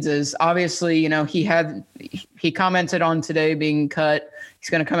needs is obviously, he commented on today being cut. He's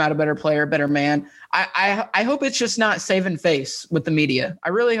going to come out a better player, better man. I hope it's just not saving face with the media. I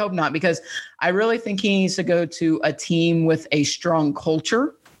really hope not, because I really think he needs to go to a team with a strong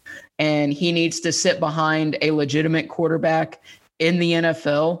culture, and he needs to sit behind a legitimate quarterback in the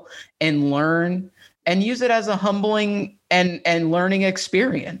NFL and learn and use it as a humbling and learning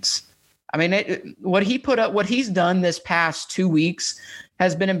experience. I mean, what he's done this past 2 weeks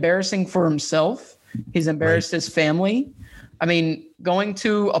has been embarrassing for himself. He's embarrassed his family. I mean, going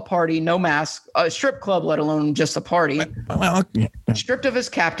to a party, no mask, a strip club, let alone just a party, stripped of his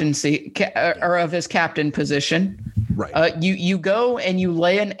captaincy or of his captain position. Right. You go and you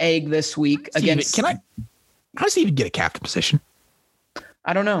lay an egg this week against. How does he even get a captain position?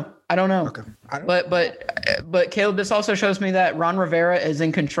 I don't know. Okay. But Caleb, this also shows me that Ron Rivera is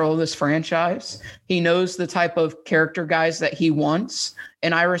in control of this franchise. He knows the type of character guys that he wants,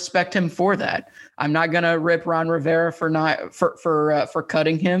 and I respect him for that. I'm not gonna rip Ron Rivera for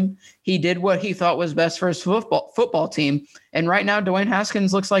cutting him. He did what he thought was best for his football team, and right now Dwayne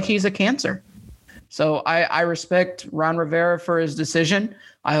Haskins looks like he's a cancer. So I respect Ron Rivera for his decision.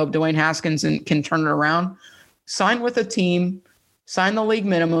 I hope Dwayne Haskins can turn it around. Sign with a team. Sign the league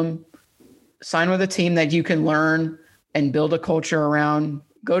minimum, sign with a team that you can learn and build a culture around.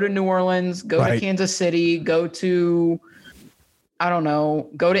 Go to New Orleans, go to Kansas City, go to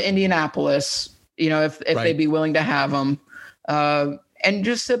Indianapolis, if they'd be willing to have them, and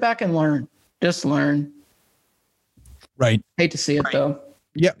just sit back and learn. Just learn. Right. Hate to see it though.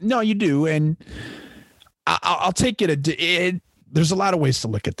 Yeah, no, you do. And I'll take it. There's a lot of ways to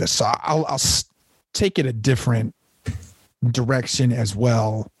look at this. So I'll take it a different direction as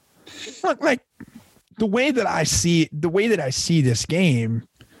well. Like the way that I see this game,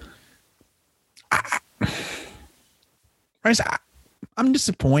 I'm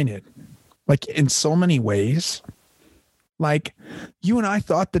disappointed. Like in so many ways. Like you and I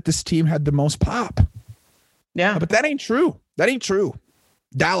thought that this team had the most pop. Yeah. But that ain't true.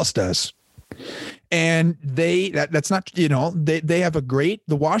 Dallas does. And that's not, they have the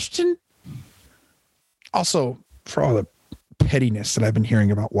Washington. Also, for all the pettiness that I've been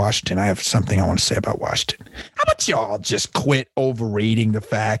hearing about Washington, I have something I want to say about Washington. How about y'all just quit overrating the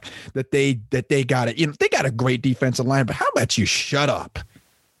fact that they got it? They got a great defensive line, but how about you shut up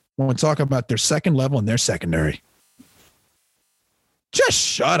when we're talking about their second level and their secondary? Just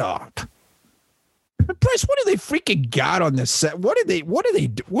shut up. Bryce, what do they freaking got on this set? What are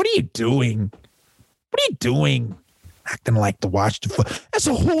you doing? Acting like the Washington as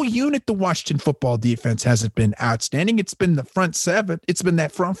a whole unit, the Washington football defense hasn't been outstanding. It's been the front seven. It's been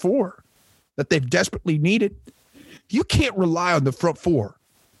that front four. that they've desperately needed. You can't rely on the front four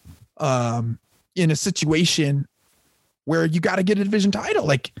in a situation where you got to get a division title.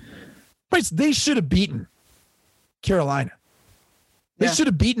 Like, they should have beaten Carolina. They should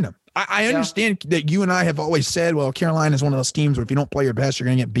have beaten them. I understand that you and I have always said, well, Carolina is one of those teams where if you don't play your best, you're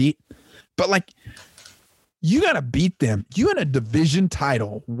going to get beat. But, like, you got to beat them. You had a division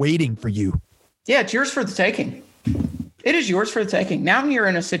title waiting for you. Yeah, it's yours for the taking. It is yours for the taking. Now you're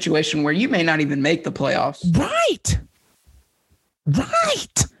in a situation where you may not even make the playoffs. Right.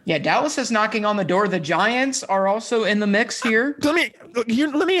 Yeah, Dallas is knocking on the door. The Giants are also in the mix here. Let me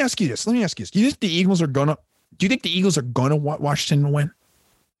ask you this. Do you think the Eagles are gonna want Washington to win?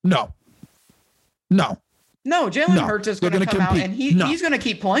 No. Jalen Hurts is going to come out and he's going to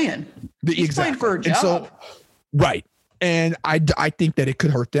keep playing. He's playing for a job. Right. And I think that it could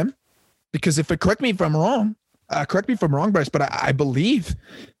hurt them because correct me if I'm wrong, Bryce, but I believe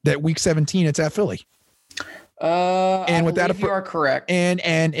that week 17 it's at Philly. And with that, you are correct. And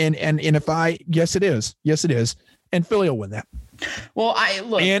yes, it is. And Philly will win that. Well, I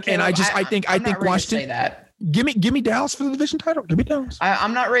think Washington. That. Give me Dallas for the division title. Give me Dallas.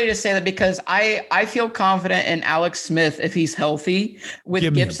 I'm not ready to say that because I feel confident in Alex Smith if he's healthy.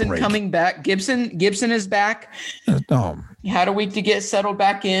 With Gibson coming back, Gibson is back. He had a week to get settled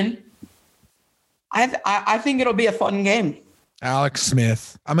back in. I think it'll be a fun game. Alex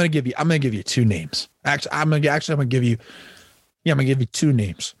Smith. I'm gonna give you two names. I'm gonna give you two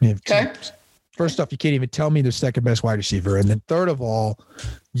names. Okay. First off, you can't even tell me the second best wide receiver, and then third of all,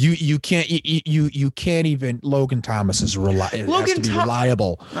 you can't even. Logan Thomas has to be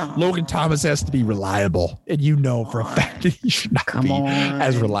reliable. Oh. Logan Thomas has to be reliable, and for a fact that he should not be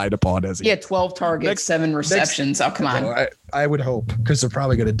as relied upon as he. Yeah, 12 targets, 7 receptions. Come on. I would hope because they're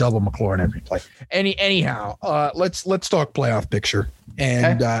probably going to double McLaurin every play. Anyhow, let's talk playoff picture,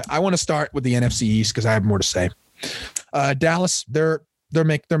 and I want to start with the NFC East because I have more to say. Dallas, they're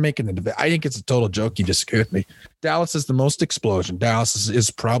making the debate. I think it's a total joke. You disagree with me. Dallas is the most explosion. Dallas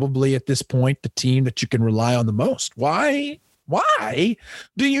is probably at this point the team that you can rely on the most. Why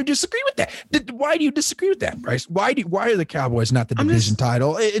do you disagree with that? Why do you disagree with that, Bryce? Why are the Cowboys not the division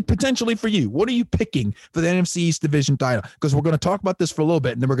title? Potentially for you. What are you picking for the NFC East division title? Because we're going to talk about this for a little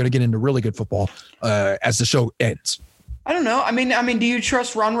bit, and then we're going to get into really good football as the show ends. I don't know. I mean, do you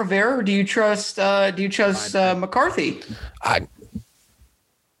trust Ron Rivera or do you trust McCarthy?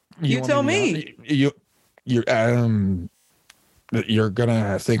 You tell me. You're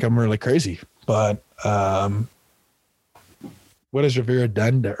gonna think I'm really crazy, but what has Rivera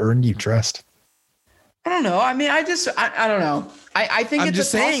done to earn you trust? I don't know. I mean, I don't know. I think I'm just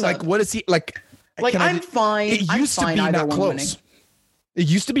saying, like, what is he like? I'm fine. It used to be not close. It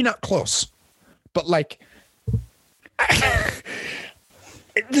used to be not close, but like.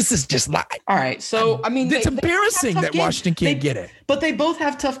 This is just like all right. So I mean, it's embarrassing that Washington can't get it. But they both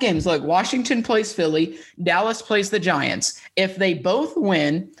have tough games. Like Washington plays Philly, Dallas plays the Giants. If they both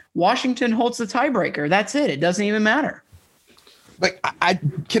win, Washington holds the tiebreaker. That's it. It doesn't even matter. Like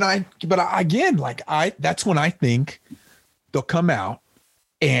that's when I think they'll come out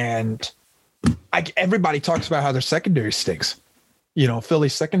and everybody talks about how their secondary stinks.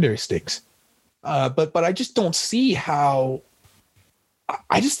 Philly's secondary stinks. But I just don't see how.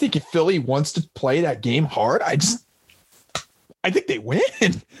 I just think if Philly wants to play that game hard, I think they win.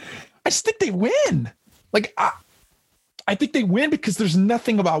 I just think they win. Like I think they win because there's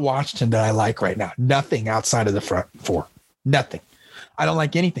nothing about Washington that I like right now. Nothing outside of the front four. Nothing. I don't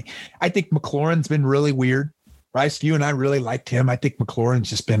like anything. I think McLaurin's been really weird. Bryce, you and I really liked him. I think McLaurin's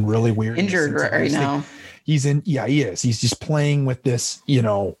just been really weird. Injured right now. He is. He's just playing with this,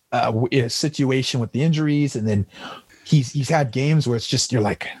 situation with the injuries, and then he's had games where it's just you're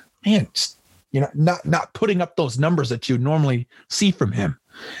like, man, just, not putting up those numbers that you normally see from him.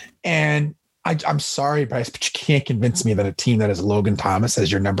 And I'm sorry, Bryce, but you can't convince me that a team that has Logan Thomas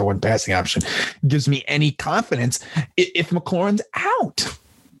as your number one passing option gives me any confidence if McLaurin's out.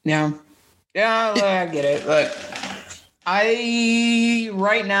 Yeah, I get it. Look,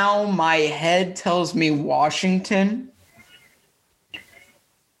 right now my head tells me Washington.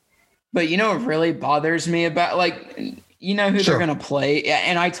 But what really bothers me about who they're going to play?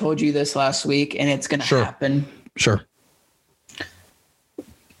 And I told you this last week, and it's going to happen. Sure.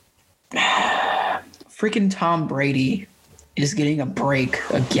 Freaking Tom Brady is getting a break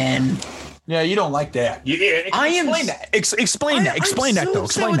again. Yeah, you don't like that. Explain that. Explain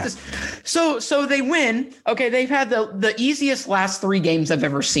that. So they win. Okay, they've had the easiest last 3 games I've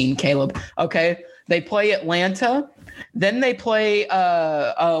ever seen, Caleb. Okay, they play Atlanta. Then they play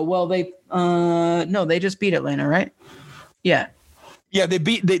they just beat Atlanta, right? Yeah. Yeah, they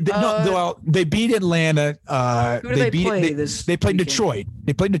beat they beat Atlanta. Who did they play they played Detroit.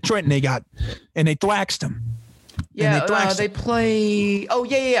 They played Detroit and they thwaxed them. Yeah, they play. Oh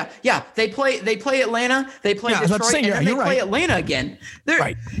yeah. They play Atlanta. They play Detroit, and then they play Atlanta again.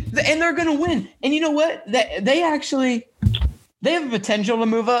 And they're gonna win. And you know what? They have potential to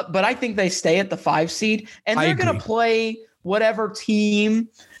move up, but I think they stay at the 5 seed, and they're gonna play whatever team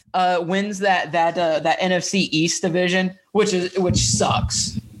wins that NFC East division, which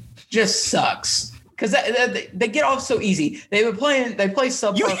sucks, just sucks. Because they get off so easy. They play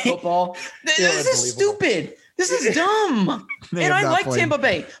subpar football. This is stupid. This is dumb. And I like Tampa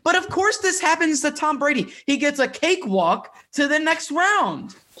Bay. But of course this happens to Tom Brady. He gets a cakewalk to the next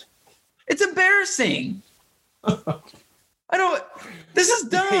round. It's embarrassing. This is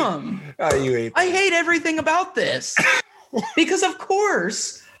dumb. I hate everything about this. Because of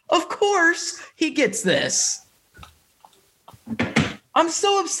course he gets this. I'm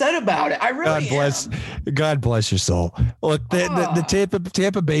so upset about it. I really God bless your soul. Look, the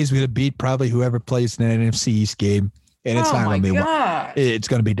Tampa Bay is going to beat probably whoever plays in an NFC East game, and it's not going to be one. It's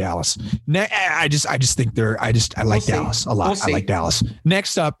going to be Dallas. I just think I like Dallas a lot. I like Dallas.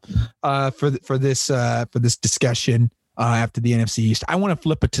 Next up, for this discussion after the NFC East, I want to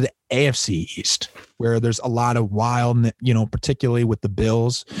flip it to the AFC East, where there's a lot of wild, particularly with the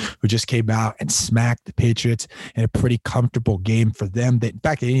Bills, who just came out and smacked the Patriots in a pretty comfortable game for them. In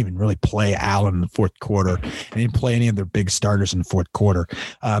fact, they didn't even really play Allen in the fourth quarter. They didn't play any of their big starters in the fourth quarter.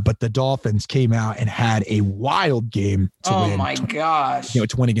 But the Dolphins came out and had a wild game to win. Oh my gosh. To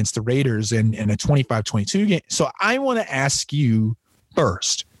win against the Raiders in a 25-22 game. So I want to ask you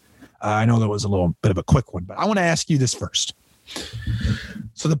first. I know that was a little bit of a quick one, but I want to ask you this first.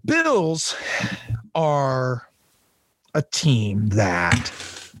 So the Bills are a team that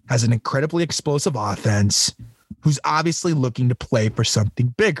has an incredibly explosive offense who's obviously looking to play for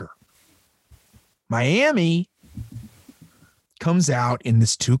something bigger. Miami comes out in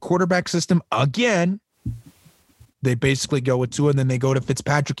this 2-quarterback system again. They basically go with Tua, and then they go to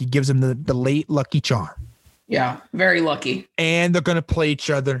Fitzpatrick. He gives them the late lucky charm. Yeah, very lucky. And they're going to play each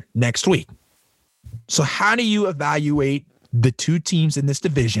other next week. So how do you evaluate the two teams in this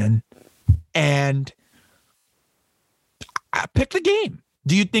division and pick the game?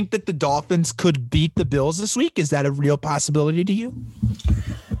 Do you think that the Dolphins could beat the Bills this week? Is that a real possibility to you?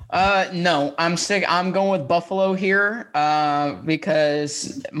 No, I'm going with Buffalo here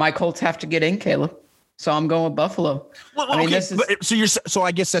because my Colts have to get in, Caleb. So I'm going with Buffalo. Well, so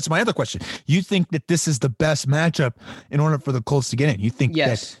I guess that's my other question. You think that this is the best matchup in order for the Colts to get in? You think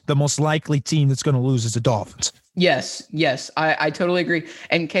that the most likely team that's going to lose is the Dolphins? Yes, I totally agree.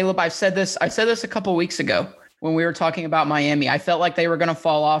 And Caleb, I said this a couple weeks ago when we were talking about Miami. I felt like they were going to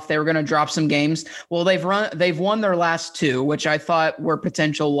fall off. They were going to drop some games. Well, they've won their last 2, which I thought were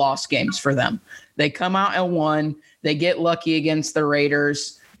potential loss games for them. They come out and won. They get lucky against the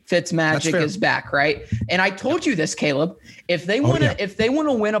Raiders. Fitzmagic is back, right? And I told you this, Caleb. If they want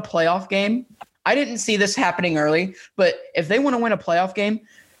to win a playoff game, I didn't see this happening early, but if they want to win a playoff game,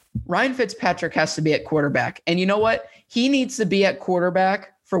 Ryan Fitzpatrick has to be at quarterback. And you know what? He needs to be at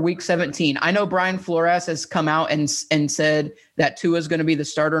quarterback for week 17. I know Brian Flores has come out and said that Tua is going to be the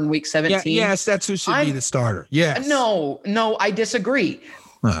starter in week 17. Yes, that's who should be the starter. Yes. No, I disagree.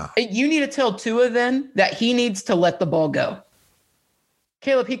 You need to tell Tua then that he needs to let the ball go.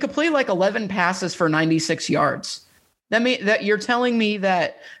 Caleb, he completed like 11 passes for 96 yards. That you're telling me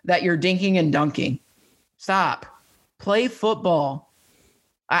that you're dinking and dunking. Stop. Play football.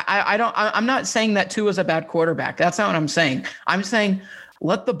 I'm not saying that Tua is a bad quarterback. That's not what I'm saying. I'm saying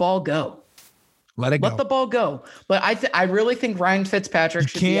let the ball go. Let the ball go. But I really think Ryan Fitzpatrick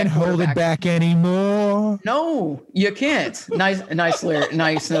should can't hold it back anymore. No, you can't. Nice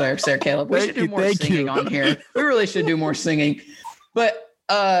lyrics there, Caleb. We should do more singing on here. We really should do more singing. But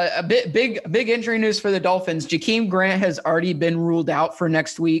a big injury news for the Dolphins. Jakeem Grant has already been ruled out for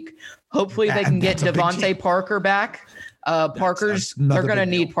next week. Hopefully they can get Devontae Parker back. They're going to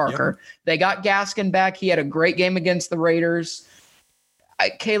need Parker. Yep. They got Gaskin back. He had a great game against the Raiders.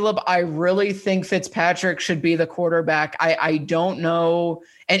 Caleb, I really think Fitzpatrick should be the quarterback. I don't know.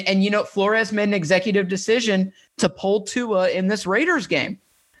 And Flores made an executive decision to pull Tua in this Raiders game.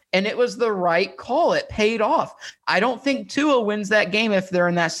 And it was the right call. It paid off. I don't think Tua wins that game if they're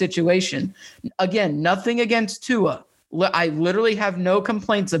in that situation. Again, nothing against Tua. I literally have no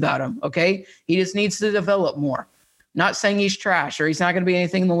complaints about him, okay? He just needs to develop more. Not saying he's trash or he's not going to be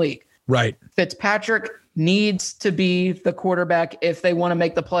anything in the league. Right. Fitzpatrick needs to be the quarterback if they want to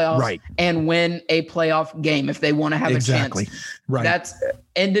make the playoffs and win a playoff game if they want to have a chance. Right. That's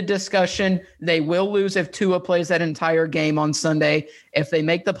ended discussion. They will lose if Tua plays that entire game on Sunday. If they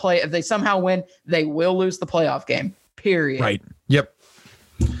make the play, if they somehow win, they will lose the playoff game. Period. Right. Yep.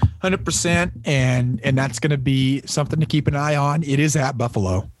 100%. And that's going to be something to keep an eye on. It is at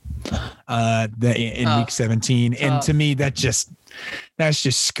Buffalo in week 17. And to me, that's just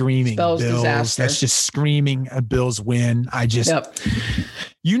screaming Bills. Disaster. That's just screaming a Bills win.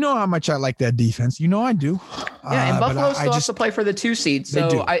 You know how much I like that defense. You know I do. Yeah, and Buffalo still has to play for the 2 seed.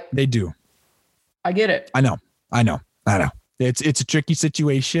 So they do. I get it. I know. It's a tricky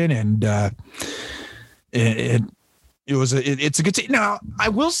situation, and it's a good team. Now, I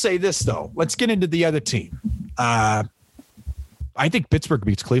will say this though. Let's get into the other team. I think Pittsburgh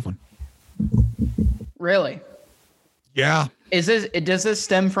beats Cleveland. Really? Yeah. Does this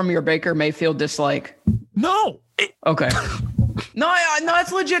stem from your Baker Mayfield dislike? No. Okay. No,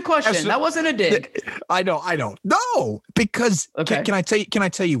 that's a legit question. That wasn't a dig. I know. No, because can I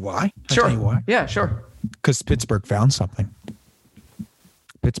tell you why? Sure. Tell you why? Yeah, sure. Because Pittsburgh found something.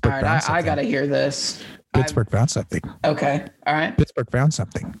 I got to hear this. Pittsburgh found something. Okay. All right. Pittsburgh found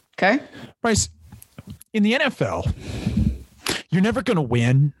something. Okay. Bryce, in the NFL, you're never going to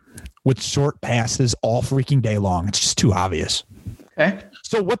win with short passes all freaking day long. It's just too obvious. Okay.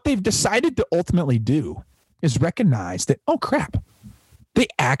 So what they've decided to ultimately do is recognize that, oh crap, they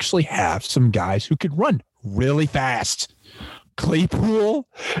actually have some guys who could run really fast. Claypool,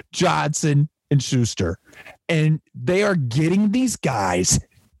 Johnson, and Schuster. And they are getting these guys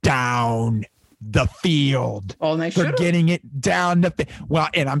down the field. Oh, and they're getting it down the field. Well,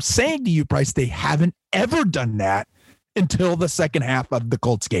 and I'm saying to you, Bryce, they haven't ever done that until the second half of the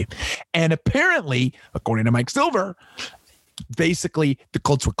Colts game. And apparently, according to Mike Silver, basically the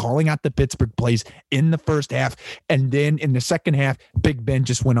Colts were calling out the Pittsburgh plays in the first half. And then in the second half, Big Ben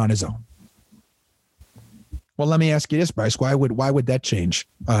just went on his own. Well, let me ask you this, Bryce. Why would that change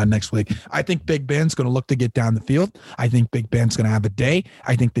next week? I think Big Ben's going to look to get down the field. I think Big Ben's going to have a day.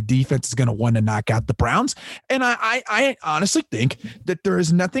 I think the defense is going to want to knock out the Browns. And I honestly think that there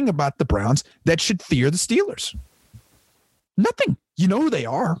is nothing about the Browns that should fear the Steelers. Nothing. You know who they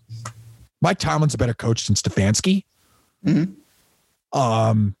are. Mike Tomlin's a better coach than Stefanski. Mm-hmm.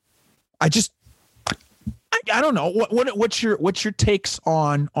 I don't know. What's your takes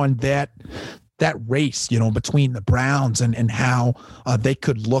on that race, between the Browns and how they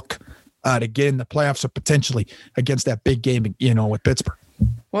could look to get in the playoffs or potentially against that big game, with Pittsburgh?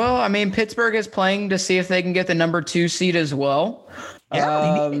 Well, I mean, Pittsburgh is playing to see if they can get the number 2 seed as well.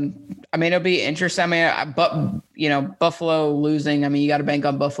 Yeah, I mean, it'll be interesting. I mean, Buffalo losing. I mean, you got to bank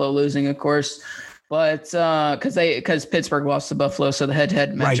on Buffalo losing, of course, but because Pittsburgh lost to Buffalo, so the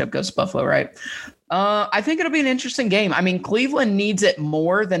head-to-head matchup goes to Buffalo, right? I think it'll be an interesting game. I mean, Cleveland needs it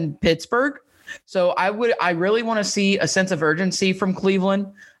more than Pittsburgh. So I really want to see a sense of urgency from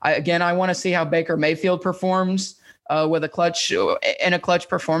Cleveland. I want to see how Baker Mayfield performs with a clutch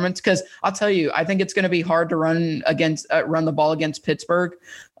performance. Cause I'll tell you, I think it's going to be hard to run the ball against Pittsburgh.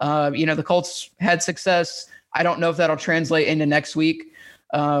 The Colts had success. I don't know if that'll translate into next week.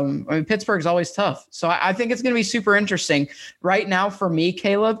 I mean, Pittsburgh's always tough. So I think it's going to be super interesting right now for me,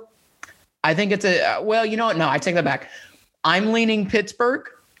 Caleb. I think it's you know what? No, I take that back. I'm leaning Pittsburgh.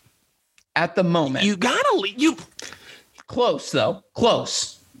 At the moment, you gotta leave. Close though.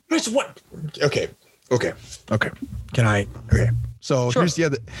 Close. Here's what? Okay. Can I? Okay. So sure. Here's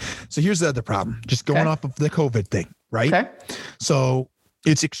the other problem. Just going off of the COVID thing, right? Okay. So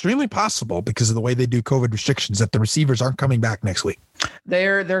it's extremely possible because of the way they do COVID restrictions that the receivers aren't coming back next week.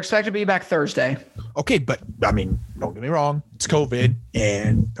 They're expected to be back Thursday. Okay, but I mean, don't get me wrong. It's COVID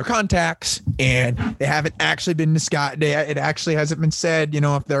and they're contacts and they haven't actually been discussed. It actually hasn't been said,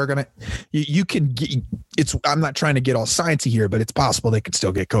 if they're going to, you can get, I'm not trying to get all sciencey here, but it's possible they could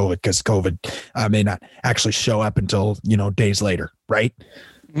still get COVID because COVID may not actually show up until, days later. Right.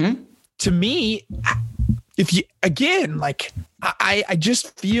 Mm-hmm. To me, if you, again, I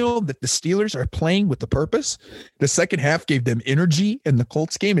just feel that the Steelers are playing with the purpose. The second half gave them energy in the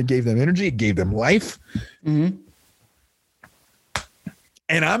Colts game. It gave them energy. It gave them life. Mm-hmm.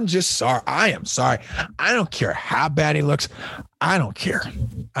 And I'm just sorry. I am sorry. I don't care how bad he looks. I don't care.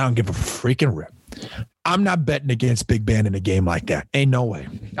 I don't give a freaking rip. I'm not betting against Big Ben in a game like that. Ain't no way.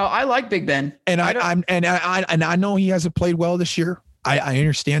 Oh, I like Big Ben. And I know he hasn't played well this year. I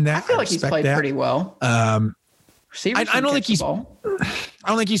understand that. I feel like he's played pretty well. I don't think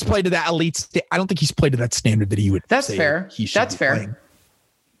he's played to that elite. I don't think he's played to that standard that he would. That's fair. That's fair. Playing.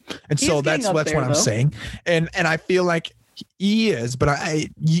 And so that's what I'm saying. And I feel like He is, but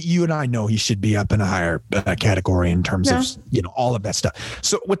you and I know he should be up in a higher category in terms of all of that stuff.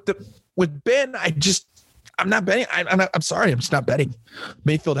 So with Ben, I'm not betting. I'm sorry, I'm just not betting.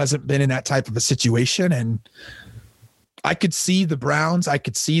 Mayfield hasn't been in that type of a situation, and I could see the Browns, I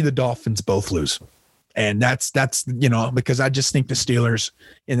could see the Dolphins both lose, and that's because I just think the Steelers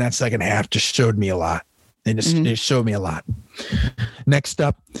in that second half just showed me a lot. It showed me a lot. Next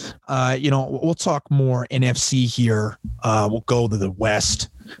up, we'll talk more NFC here. We'll go to the West.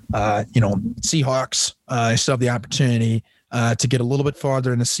 Seahawks still have the opportunity to get a little bit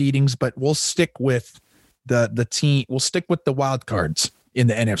farther in the seedings, but we'll stick with the team. We'll stick with the wild cards in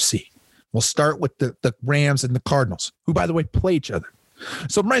the NFC. We'll start with the Rams and the Cardinals, who, by the way, play each other.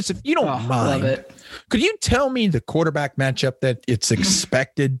 So, Bryce, if you don't mind, could you tell me the quarterback matchup that it's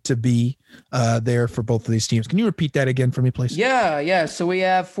expected to be there for both of these teams? Can you repeat that again for me, please? Yeah. So we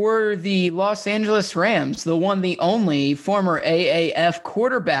have for the Los Angeles Rams, the one, the only former AAF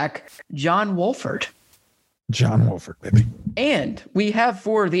quarterback, John Wolford. John Wolford, baby. And we have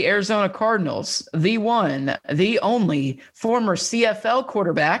for the Arizona Cardinals, the one, the only former CFL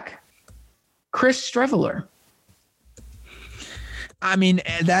quarterback, Chris Streveler. I mean,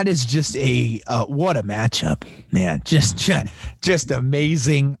 that is just what a matchup, man. Just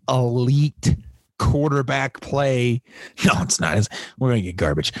amazing, elite quarterback play. No, it's not. We're going to get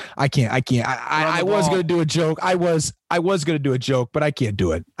garbage. I can't. I was going to do a joke. I was going to do a joke, but I can't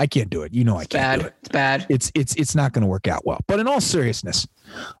do it. I can't do it. I can't do it. It's bad. It's not going to work out well. But in all seriousness,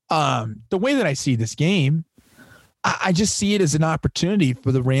 the way that I see this game, I just see it as an opportunity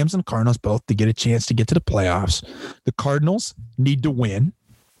for the Rams and Cardinals both to get a chance to get to the playoffs. The Cardinals need to win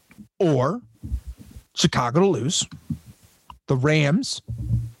or Chicago to lose. The Rams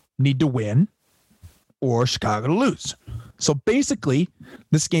need to win or Chicago to lose. So basically,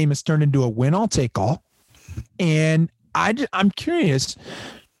 this game has turned into a win-all-take-all. And I'm curious,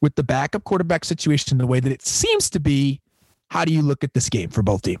 with the backup quarterback situation, the way that it seems to be, how do you look at this game for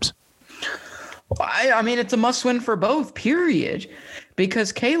both teams? I mean, it's a must-win for both, period.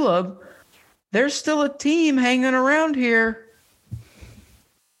 Because, Caleb, there's still a team hanging around here.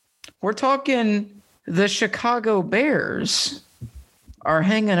 We're talking the Chicago Bears are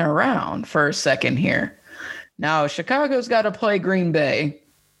hanging around for a second here. Now, Chicago's got to play Green Bay,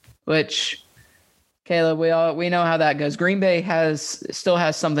 which, Caleb, we know how that goes. Green Bay still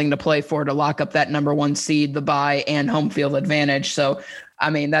has something to play for to lock up that number one seed, the bye, and home field advantage. So, I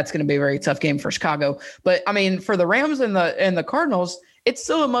mean, that's going to be a very tough game for Chicago. But, I mean, for the Rams and the Cardinals, it's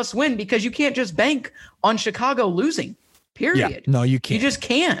still a must-win because you can't just bank on Chicago losing, period. Yeah, no, you can't. You just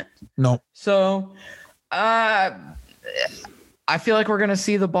can't. No. So, I feel like we're going to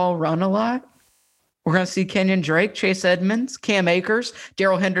see the ball run a lot. We're going to see Kenyon Drake, Chase Edmonds, Cam Akers.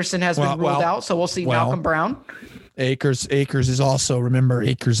 Darrell Henderson has been ruled out, so we'll see Malcolm Brown. Akers is also, remember,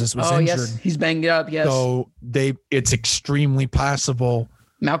 Akers was injured. Yes, he's banged up, yes. So it's extremely possible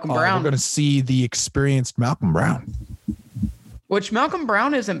Malcolm Brown. We're going to see the experienced Malcolm Brown. Which Malcolm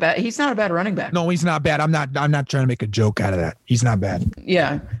Brown isn't bad. He's not a bad running back. No, he's not bad. I'm not trying to make a joke out of that. He's not bad.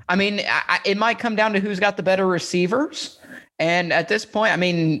 Yeah. I mean, it might come down to who's got the better receivers. And at this point, I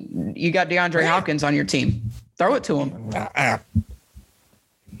mean, you got DeAndre Hopkins on your team. Throw it to him.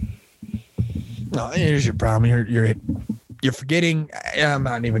 No, here's your problem. You're forgetting. I'm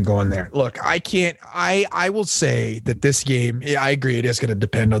not even going there. Look, I can't. I will say that this game, I agree, it is going to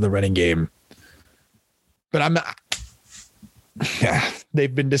depend on the running game. But I'm not. Yeah,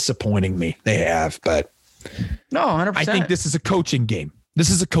 they've been disappointing me. They have, but no, 100%. I think this is a coaching game. Which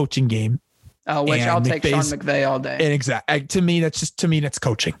I'll take Sean McVay all day. And exactly. To me, that's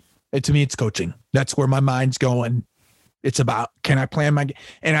coaching. To me, it's coaching. That's where my mind's going. It's about, can I plan my game?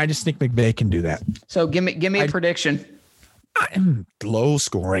 And I just think McVay can do that. So give me a prediction. I'm low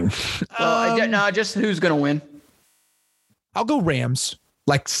scoring. Well, just who's going to win? I'll go Rams.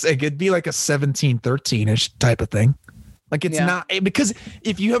 Like it'd be like a 17-13-ish type of thing. Like it's not, because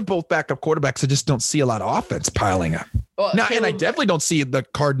if you have both backup quarterbacks, I just don't see a lot of offense piling up. Well, and I definitely don't see the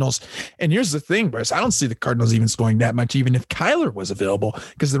Cardinals. And here's the thing, Bryce, I don't see the Cardinals even scoring that much, even if Kyler was available,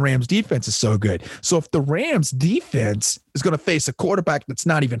 because the Rams defense is so good. So if the Rams defense is going to face a quarterback that's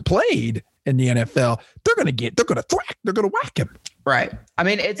not even played in the NFL, they're going to whack him. Right. I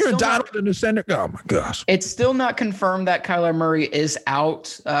mean, it's you're Donald in the center. Oh my gosh. It's still not confirmed that Kyler Murray is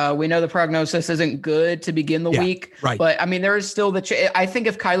out. We know the prognosis isn't good to begin the week, right? But I mean, there is still I think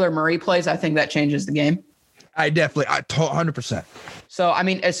if Kyler Murray plays, I think that changes the game. I 100%. So, I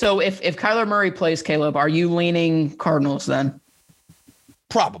mean, if Kyler Murray plays, Caleb, are you leaning Cardinals then?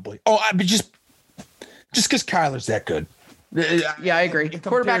 Probably. Oh, I mean, just because Kyler's that good. Yeah, I agree.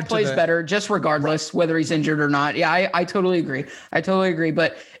 Quarterback plays better, just regardless whether he's injured or not. Yeah, I totally agree.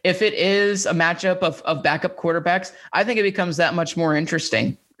 But if it is a matchup of backup quarterbacks, I think it becomes that much more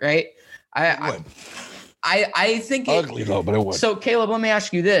interesting, right? I think ugly though, but it would. So Caleb, let me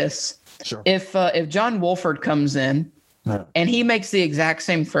ask you this: Sure. If John Wolford comes in and he makes the exact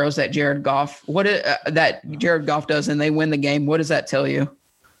same throws that Jared Goff does, and they win the game, what does that tell you?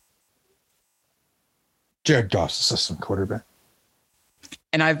 Jared Goff's assistant quarterback.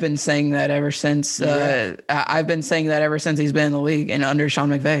 And I've been saying that ever since he's been in the league and under Sean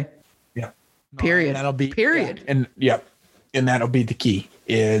McVay. Yeah. Period. And that'll be period. And that'll be the key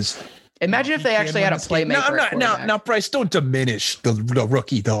is imagine if they actually had a playmaker. Now, Bryce, don't diminish the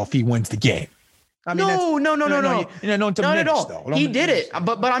rookie though if he wins the game. I mean, no. Not at all. Though. He did it,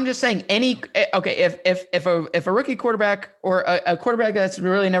 but I'm just saying if a rookie quarterback or a quarterback that's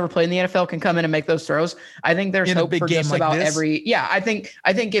really never played in the NFL can come in and make those throws, I think there's hope for just about every. Yeah, I think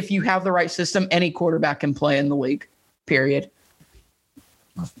if you have the right system, any quarterback can play in the league. Period.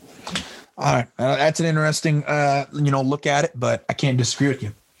 All right, that's an interesting look at it, but I can't disagree with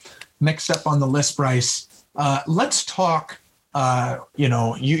you. Next up on the list, Bryce, let's talk.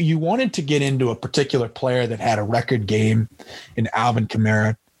 You wanted to get into a particular player that had a record game in Alvin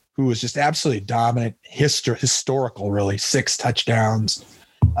Kamara, who was just absolutely dominant, historical, really, 6 touchdowns.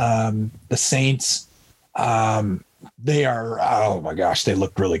 The Saints, they are, oh my gosh, they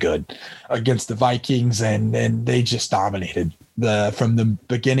looked really good against the Vikings, and they just dominated from the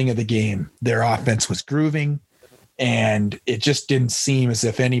beginning of the game. Their offense was grooving, and it just didn't seem as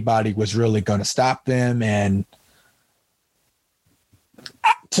if anybody was really going to stop them. And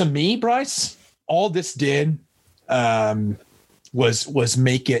to me, Bryce, all this did was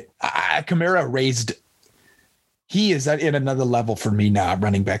make it. Kamara raised. He is in another level for me now.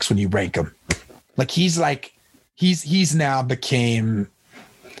 Running backs when you rank them, he's now became.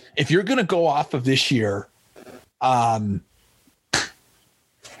 If you're going to go off of this year,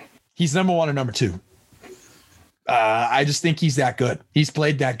 he's number 1 or number 2. I just think he's that good. He's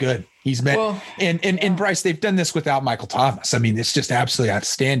played that good. He's been and Bryce, they've done this without Michael Thomas. I mean, it's just absolutely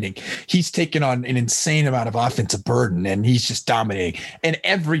outstanding. He's taken on an insane amount of offensive burden, and he's just dominating. And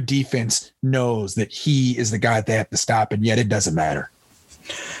every defense knows that he is the guy they have to stop, and yet it doesn't matter.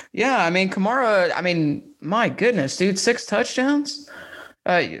 Yeah, I mean, Kamara, my goodness, dude, 6 touchdowns.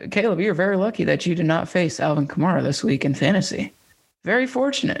 Caleb, you're very lucky that you did not face Alvin Kamara this week in fantasy. Very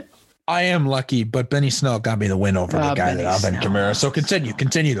fortunate. I am lucky, but Benny Snell got me the win over the guy that Alvin Kamara. So continue.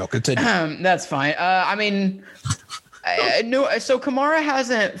 That's fine. So Kamara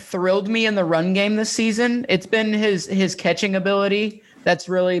hasn't thrilled me in the run game this season. It's been his catching ability that's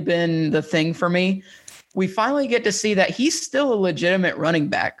really been the thing for me. We finally get to see that he's still a legitimate running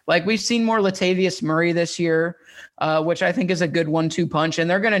back. Like, we've seen more Latavius Murray this year, which I think is a good 1-2 punch, and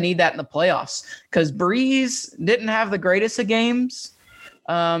they're going to need that in the playoffs because Breeze didn't have the greatest of games.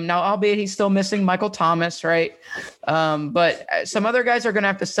 Now, albeit he's still missing Michael Thomas, right? But some other guys are going to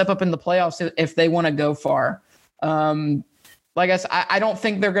have to step up in the playoffs if they want to go far. I don't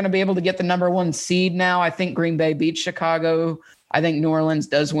think they're going to be able to get the number 1 seed now. I think Green Bay beats Chicago. I think New Orleans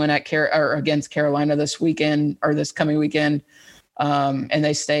does win against Carolina this weekend or this coming weekend, and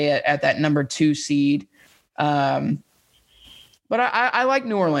they stay at that number 2 seed. But I like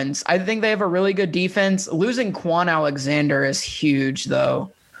New Orleans. I think they have a really good defense. Losing Quan Alexander is huge, though.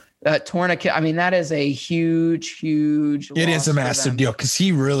 Tourniquet, that is a huge loss. It is a massive deal because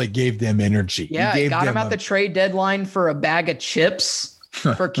he really gave them energy. Yeah, he got him at the trade deadline for a bag of chips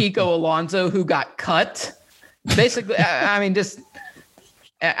for Kiko Alonso, who got cut. Basically, that's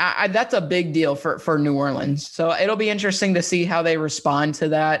a big deal for New Orleans. So it'll be interesting to see how they respond to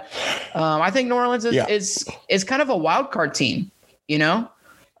that. I think New Orleans is kind of a wild card team. If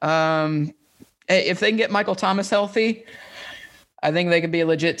they can get Michael Thomas healthy, I think they could be a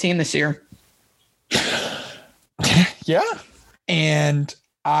legit team this year. Yeah. And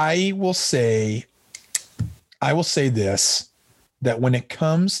I will say this, that when it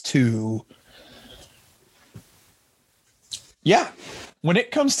comes to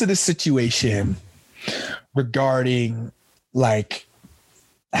this situation regarding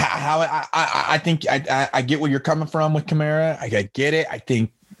how I think I get where you're coming from with Kamara. I get it. I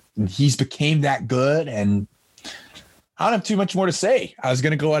think he's became that good, and I don't have too much more to say. I was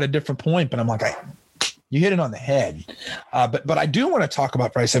going to go at a different point, but I'm like, you hit it on the head. But I do want to talk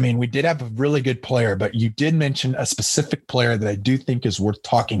about Bryce. We did have a really good player, but you did mention a specific player that I do think is worth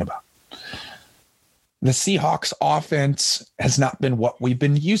talking about. The Seahawks offense has not been what we've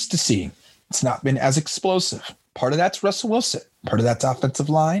been used to seeing. It's not been as explosive. Part of that's Russell Wilson. Part of that's offensive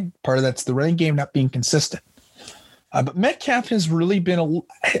line. Part of that's the running game not being consistent. But Metcalf has really been,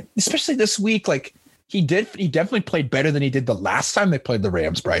 especially this week, like he definitely played better than he did the last time they played the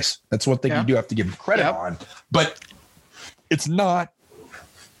Rams, Bryce. That's one thing you do have to give him credit on. But it's not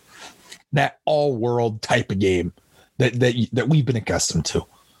that all-world type of game that we've been accustomed to.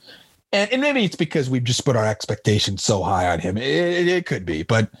 And maybe it's because we've just put our expectations so high on him. It could be.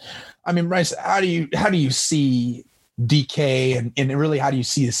 But, I mean, Bryce, how do you see DK and really how do you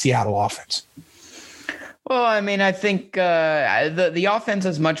see the Seattle offense? Well, I mean, I think the offense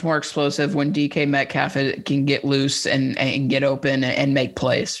is much more explosive when DK Metcalf can get loose and get open and make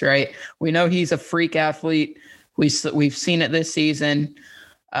plays, right? We know he's a freak athlete. We've seen it this season.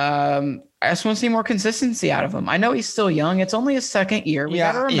 I just want to see more consistency out of him. I know he's still young. It's only his second year. We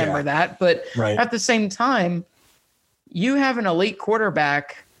got to remember that. But at the same time, you have an elite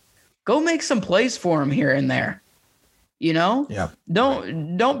quarterback. Go make some plays for him here and there. You know? Yeah.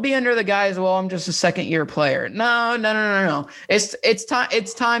 Don't be under the guise, well, I'm just a second-year player. No. It's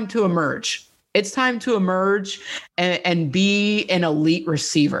time to emerge. It's time to emerge and be an elite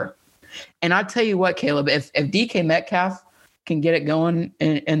receiver. And I'll tell you what, Caleb, if DK Metcalf can get it going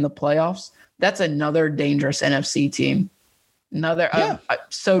in the playoffs, that's another dangerous NFC team.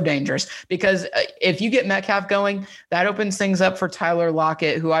 So dangerous, because if you get Metcalf going, that opens things up for Tyler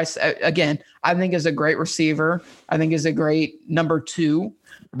Lockett, who I think is a great receiver. I think is a great number 2.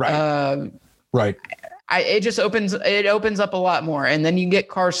 Right. It just opens up a lot more. And then you get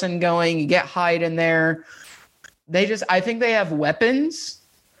Carson going, you get Hyde in there. I think they have weapons.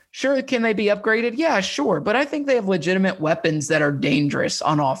 Sure, can they be upgraded? Yeah, sure. But I think they have legitimate weapons that are dangerous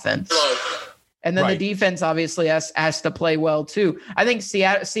on offense. And then the defense obviously has to play well too. I think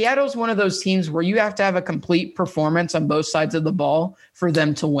Seattle's one of those teams where you have to have a complete performance on both sides of the ball for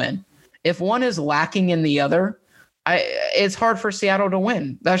them to win. If one is lacking in the other, it's hard for Seattle to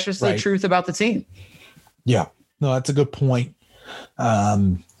win. That's just the truth about the team. Yeah, no, that's a good point. I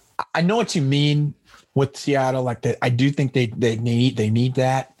know what you mean with Seattle. Like that, I do think they need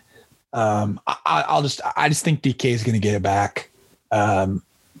that. I just think DK is going to get it back. I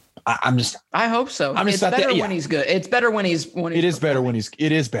hope so. It's better when he's good. It's better when he's it is better when he's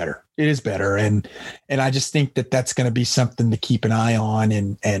it is better. It is better. And I just think that's going to be something to keep an eye on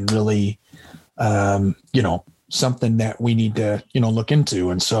and really, something that we need to, look into.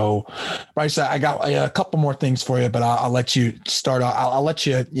 And so, Bryce, I got a couple more things for you, but I'll let you start. I'll let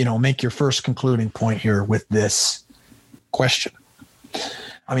you, make your first concluding point here with this question.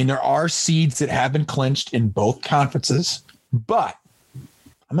 I mean, there are seeds that have been clinched in both conferences, but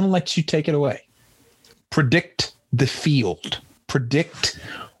I'm going to let you take it away. Predict the field. Predict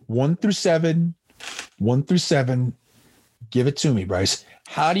 1 through 7. Give it to me, Bryce.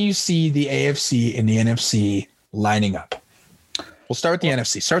 How do you see the AFC and the NFC lining up? We'll start with the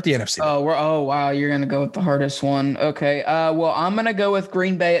NFC. Start with the NFC. Oh, wow. You're going to go with the hardest one. Okay. Well, I'm going to go with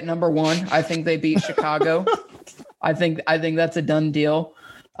Green Bay at number 1. I think they beat Chicago. I think that's a done deal.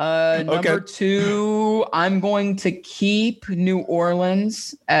 Number 2, I'm going to keep New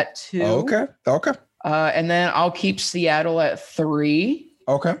Orleans at 2. Okay. And then I'll keep Seattle at 3.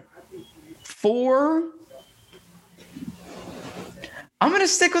 Okay. 4. I'm going to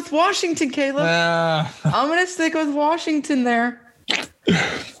stick with Washington, Caleb. I'm going to stick with Washington there.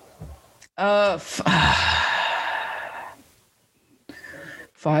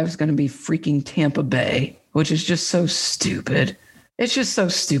 5 is going to be freaking Tampa Bay, which is just so stupid. It's just so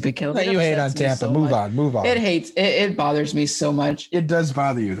stupid, Caleb. You hate on Tampa. Move on. It bothers me so much. It does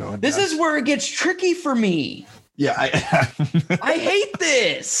bother you, though. This is where it gets tricky for me. Yeah. I hate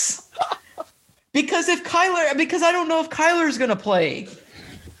this. Because I don't know if Kyler's going to play.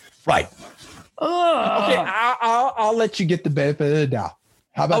 Right. Okay, I'll let you get the benefit of the doubt.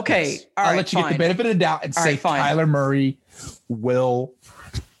 How about this? I'll let you get the benefit of the doubt and say Kyler Murray will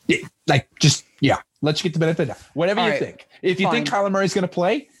let you get the benefit of the doubt. Whatever you think. If you think Kyler Murray's going to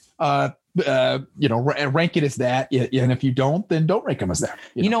play, rank it as that. And if you don't, then don't rank him as that.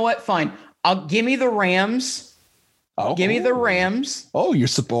 You know what? Fine. Give me the Rams. Give me the Rams. Oh, you're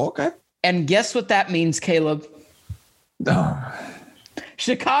supposed okay. And guess what that means, Caleb?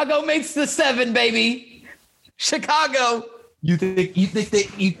 Chicago makes the 7, baby. Chicago. You really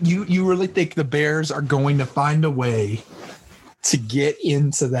think the Bears are going to find a way to get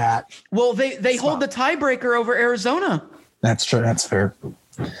into that? Well, they hold the tiebreaker over Arizona. That's true. That's fair.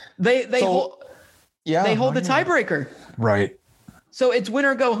 They hold the tiebreaker. Right. So it's win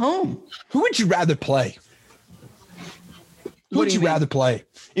or go home. Who would you rather play? Who would you rather play?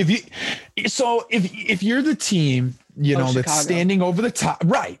 If you're the team, that's standing over the top,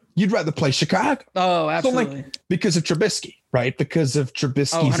 right? You'd rather play Chicago. Oh, absolutely. So because of Trubisky, right? Because of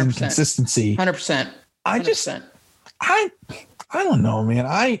Trubisky's inconsistency. 100%. I don't know, man.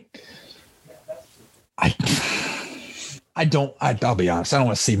 I'll be honest. I don't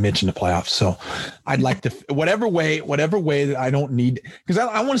want to see Mitch in the playoffs. So I'd like to, whatever way that I don't need, because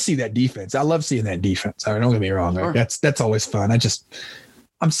I want to see that defense. I love seeing that defense. I mean, don't get me wrong. Sure. That's always fun. I'm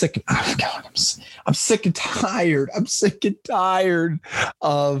sick. I'm sick and tired. I'm sick and tired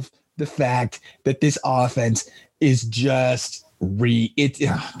of the fact that this offense is just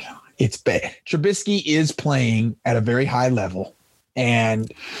it's bad. Trubisky is playing at a very high level,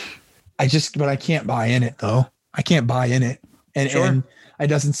 and but I can't buy in it though. I can't buy in it. And it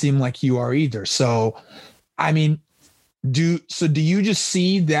doesn't seem like you are either. So, I mean, do you just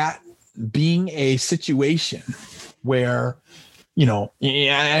see that being a situation where,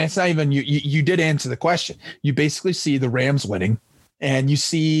 it's not even, you did answer the question. You basically see the Rams winning, and you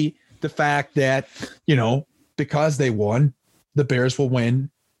see the fact that, because they won, the Bears will win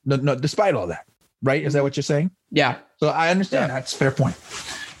no, despite all that. Right. Is that what you're saying? Yeah. So I understand. Yeah. That's a fair point.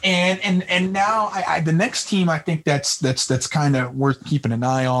 And now the next team, I think that's kind of worth keeping an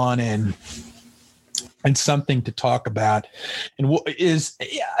eye on and something to talk about, and what is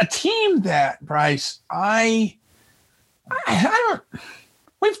a team that, Bryce, I don't.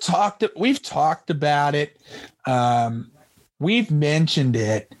 We've talked about it. We've mentioned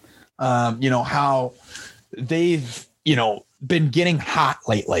it. How they've been getting hot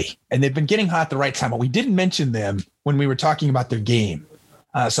lately, and they've been getting hot at the right time. But we didn't mention them when we were talking about their game.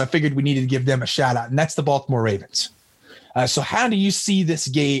 So I figured we needed to give them a shout out, and that's the Baltimore Ravens. So how do you see this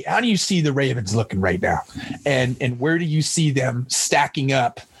game? How do you see the Ravens looking right now? And where do you see them stacking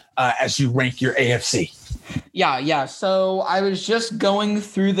up as you rank your AFC? Yeah. So I was just going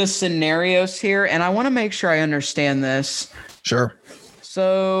through the scenarios here, and I want to make sure I understand this. Sure.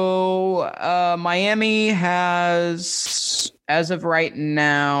 So Miami has, as of right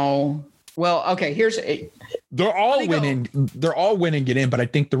now, well, okay, here's they're all winning. They're all winning, get in, but I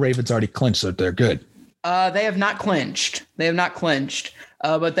think the Ravens already clinched, so they're good. They have not clinched.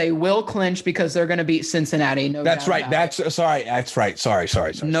 But they will clinch because they're going to beat Cincinnati. That's right. That's right. Sorry.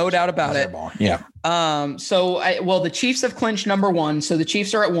 No doubt about it. Yeah. The Chiefs have clinched number 1, so the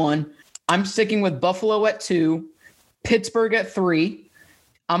Chiefs are at 1. I'm sticking with Buffalo at 2, Pittsburgh at 3.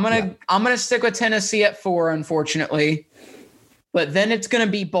 I'm gonna stick with Tennessee at 4, unfortunately. But then it's going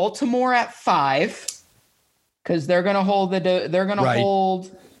to be Baltimore at 5, because they're going to hold the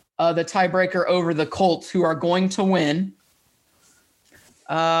tiebreaker over the Colts, who are going to win.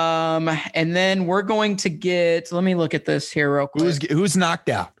 And then we're going to get. Let me look at this here real quick. Who's knocked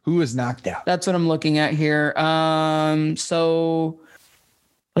out? Who is knocked out? That's what I'm looking at here. So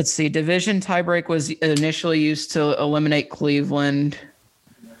let's see. Division tiebreak was initially used to eliminate Cleveland.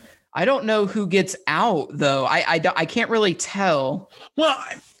 I don't know who gets out though. I can't really tell. Well,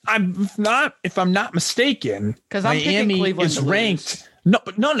 if I'm not mistaken, because Miami is ranked. No.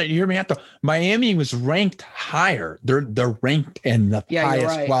 You hear me out though. Miami was ranked higher. They're ranked in the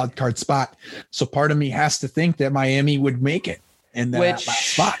highest wild card spot. So part of me has to think that Miami would make it in that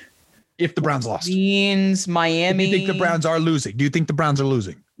last spot if the Browns lost. Means Miami. Do you think the Browns are losing? Do you think the Browns are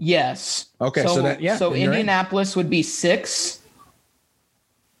losing? Yes. Okay. So Indianapolis would be 6.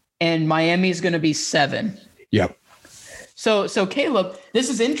 And Miami is going to be 7. Yep. So Caleb, this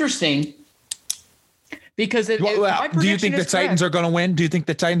is interesting because do you think the Titans are going to win? Do you think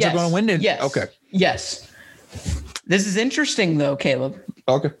the Titans are going to win? Yes. Okay. Yes. This is interesting though, Caleb.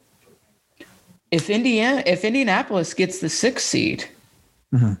 Okay. If Indianapolis gets the 6th seed,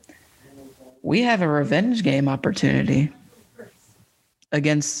 we have a revenge game opportunity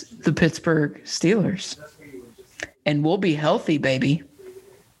against the Pittsburgh Steelers, and we'll be healthy, baby.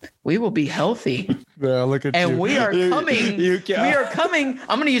 We will be healthy. Yeah, look at and you. We are coming. We are coming.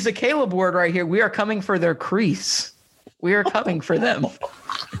 I'm going to use a Caleb word right here. We are coming for their crease. We are coming for them.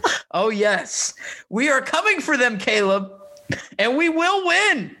 Oh, yes. We are coming for them, Caleb. And we will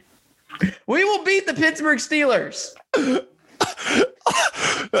win. We will beat the Pittsburgh Steelers.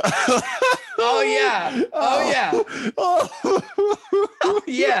 Oh, yeah. Oh, yeah. Oh,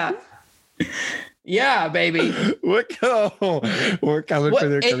 yeah. Yeah, baby. We're coming for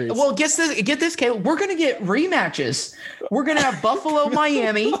their careers. Well, get this, Caleb. We're going to get rematches. We're going to have Buffalo,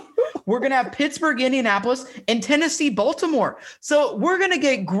 Miami. We're going to have Pittsburgh, Indianapolis, and Tennessee, Baltimore. So we're going to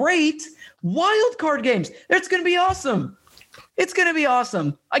get great wild card games. It's going to be awesome. It's going to be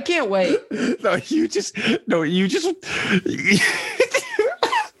awesome. I can't wait. You just you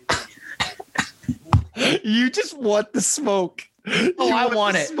just want the smoke. I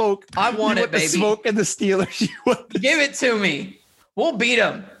want it. Smoke. I want it, baby. The smoke and the Steelers. Give it to me. We'll beat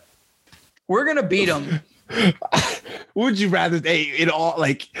them. We're going to beat them. Would you rather in all,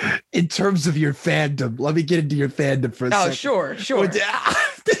 like, in terms of your fandom? Let me get into your fandom for a second. Sure. Sure.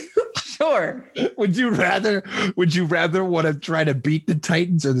 Would you rather want to try to beat the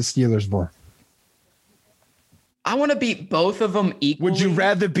Titans or the Steelers more? I want to beat both of them equally. Would you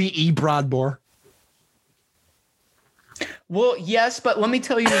rather beat Ebron more? Well, yes, but let me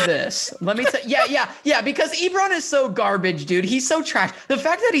tell you this. Yeah, because Ebron is so garbage, dude. He's so trash. The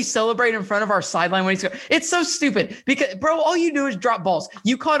fact that he celebrated in front of our sideline when it's so stupid. Because, bro, all you do is drop balls.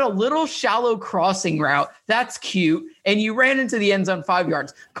 You caught a little shallow crossing route. That's cute. And you ran into the end zone 5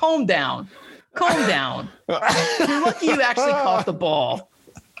 yards. Calm down. You're lucky you actually caught the ball.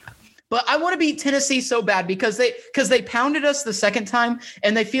 But I want to beat Tennessee so bad because they pounded us the second time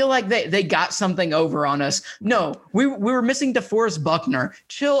and they feel like they got something over on us. No, we were missing DeForest Buckner.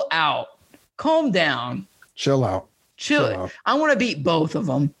 Chill out. Calm down. Chill out. I want to beat both of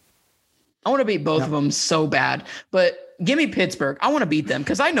them. Of them so bad. But give me Pittsburgh. I want to beat them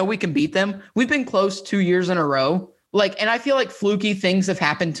because I know we can beat them. We've been close 2 years in a row. And I feel like fluky things have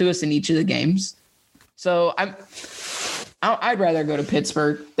happened to us in each of the games. So I'd rather go to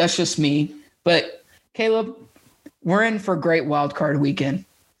Pittsburgh. That's just me. But Caleb, we're in for a great wild card weekend.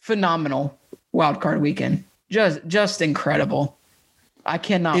 Phenomenal wild card weekend. Just incredible. I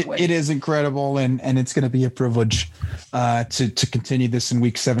cannot wait. It is incredible, and it's going to be a privilege to continue this in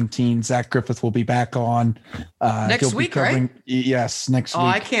week 17. Zach Griffith will be back on next week, right? Yes, next week. Oh,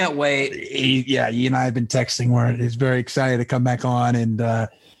 I can't wait. He and I have been texting where he's very excited to come back on, and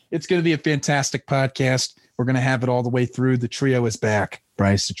it's going to be a fantastic podcast. We're going to have it all the way through. The trio is back,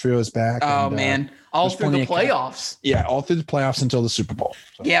 Bryce. The trio is back. Oh, man. All through the playoffs. Yeah, all through the playoffs until the Super Bowl.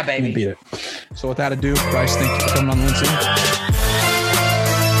 So yeah, baby. Beat it. So without ado, Bryce, thank you for coming on LynnSanity.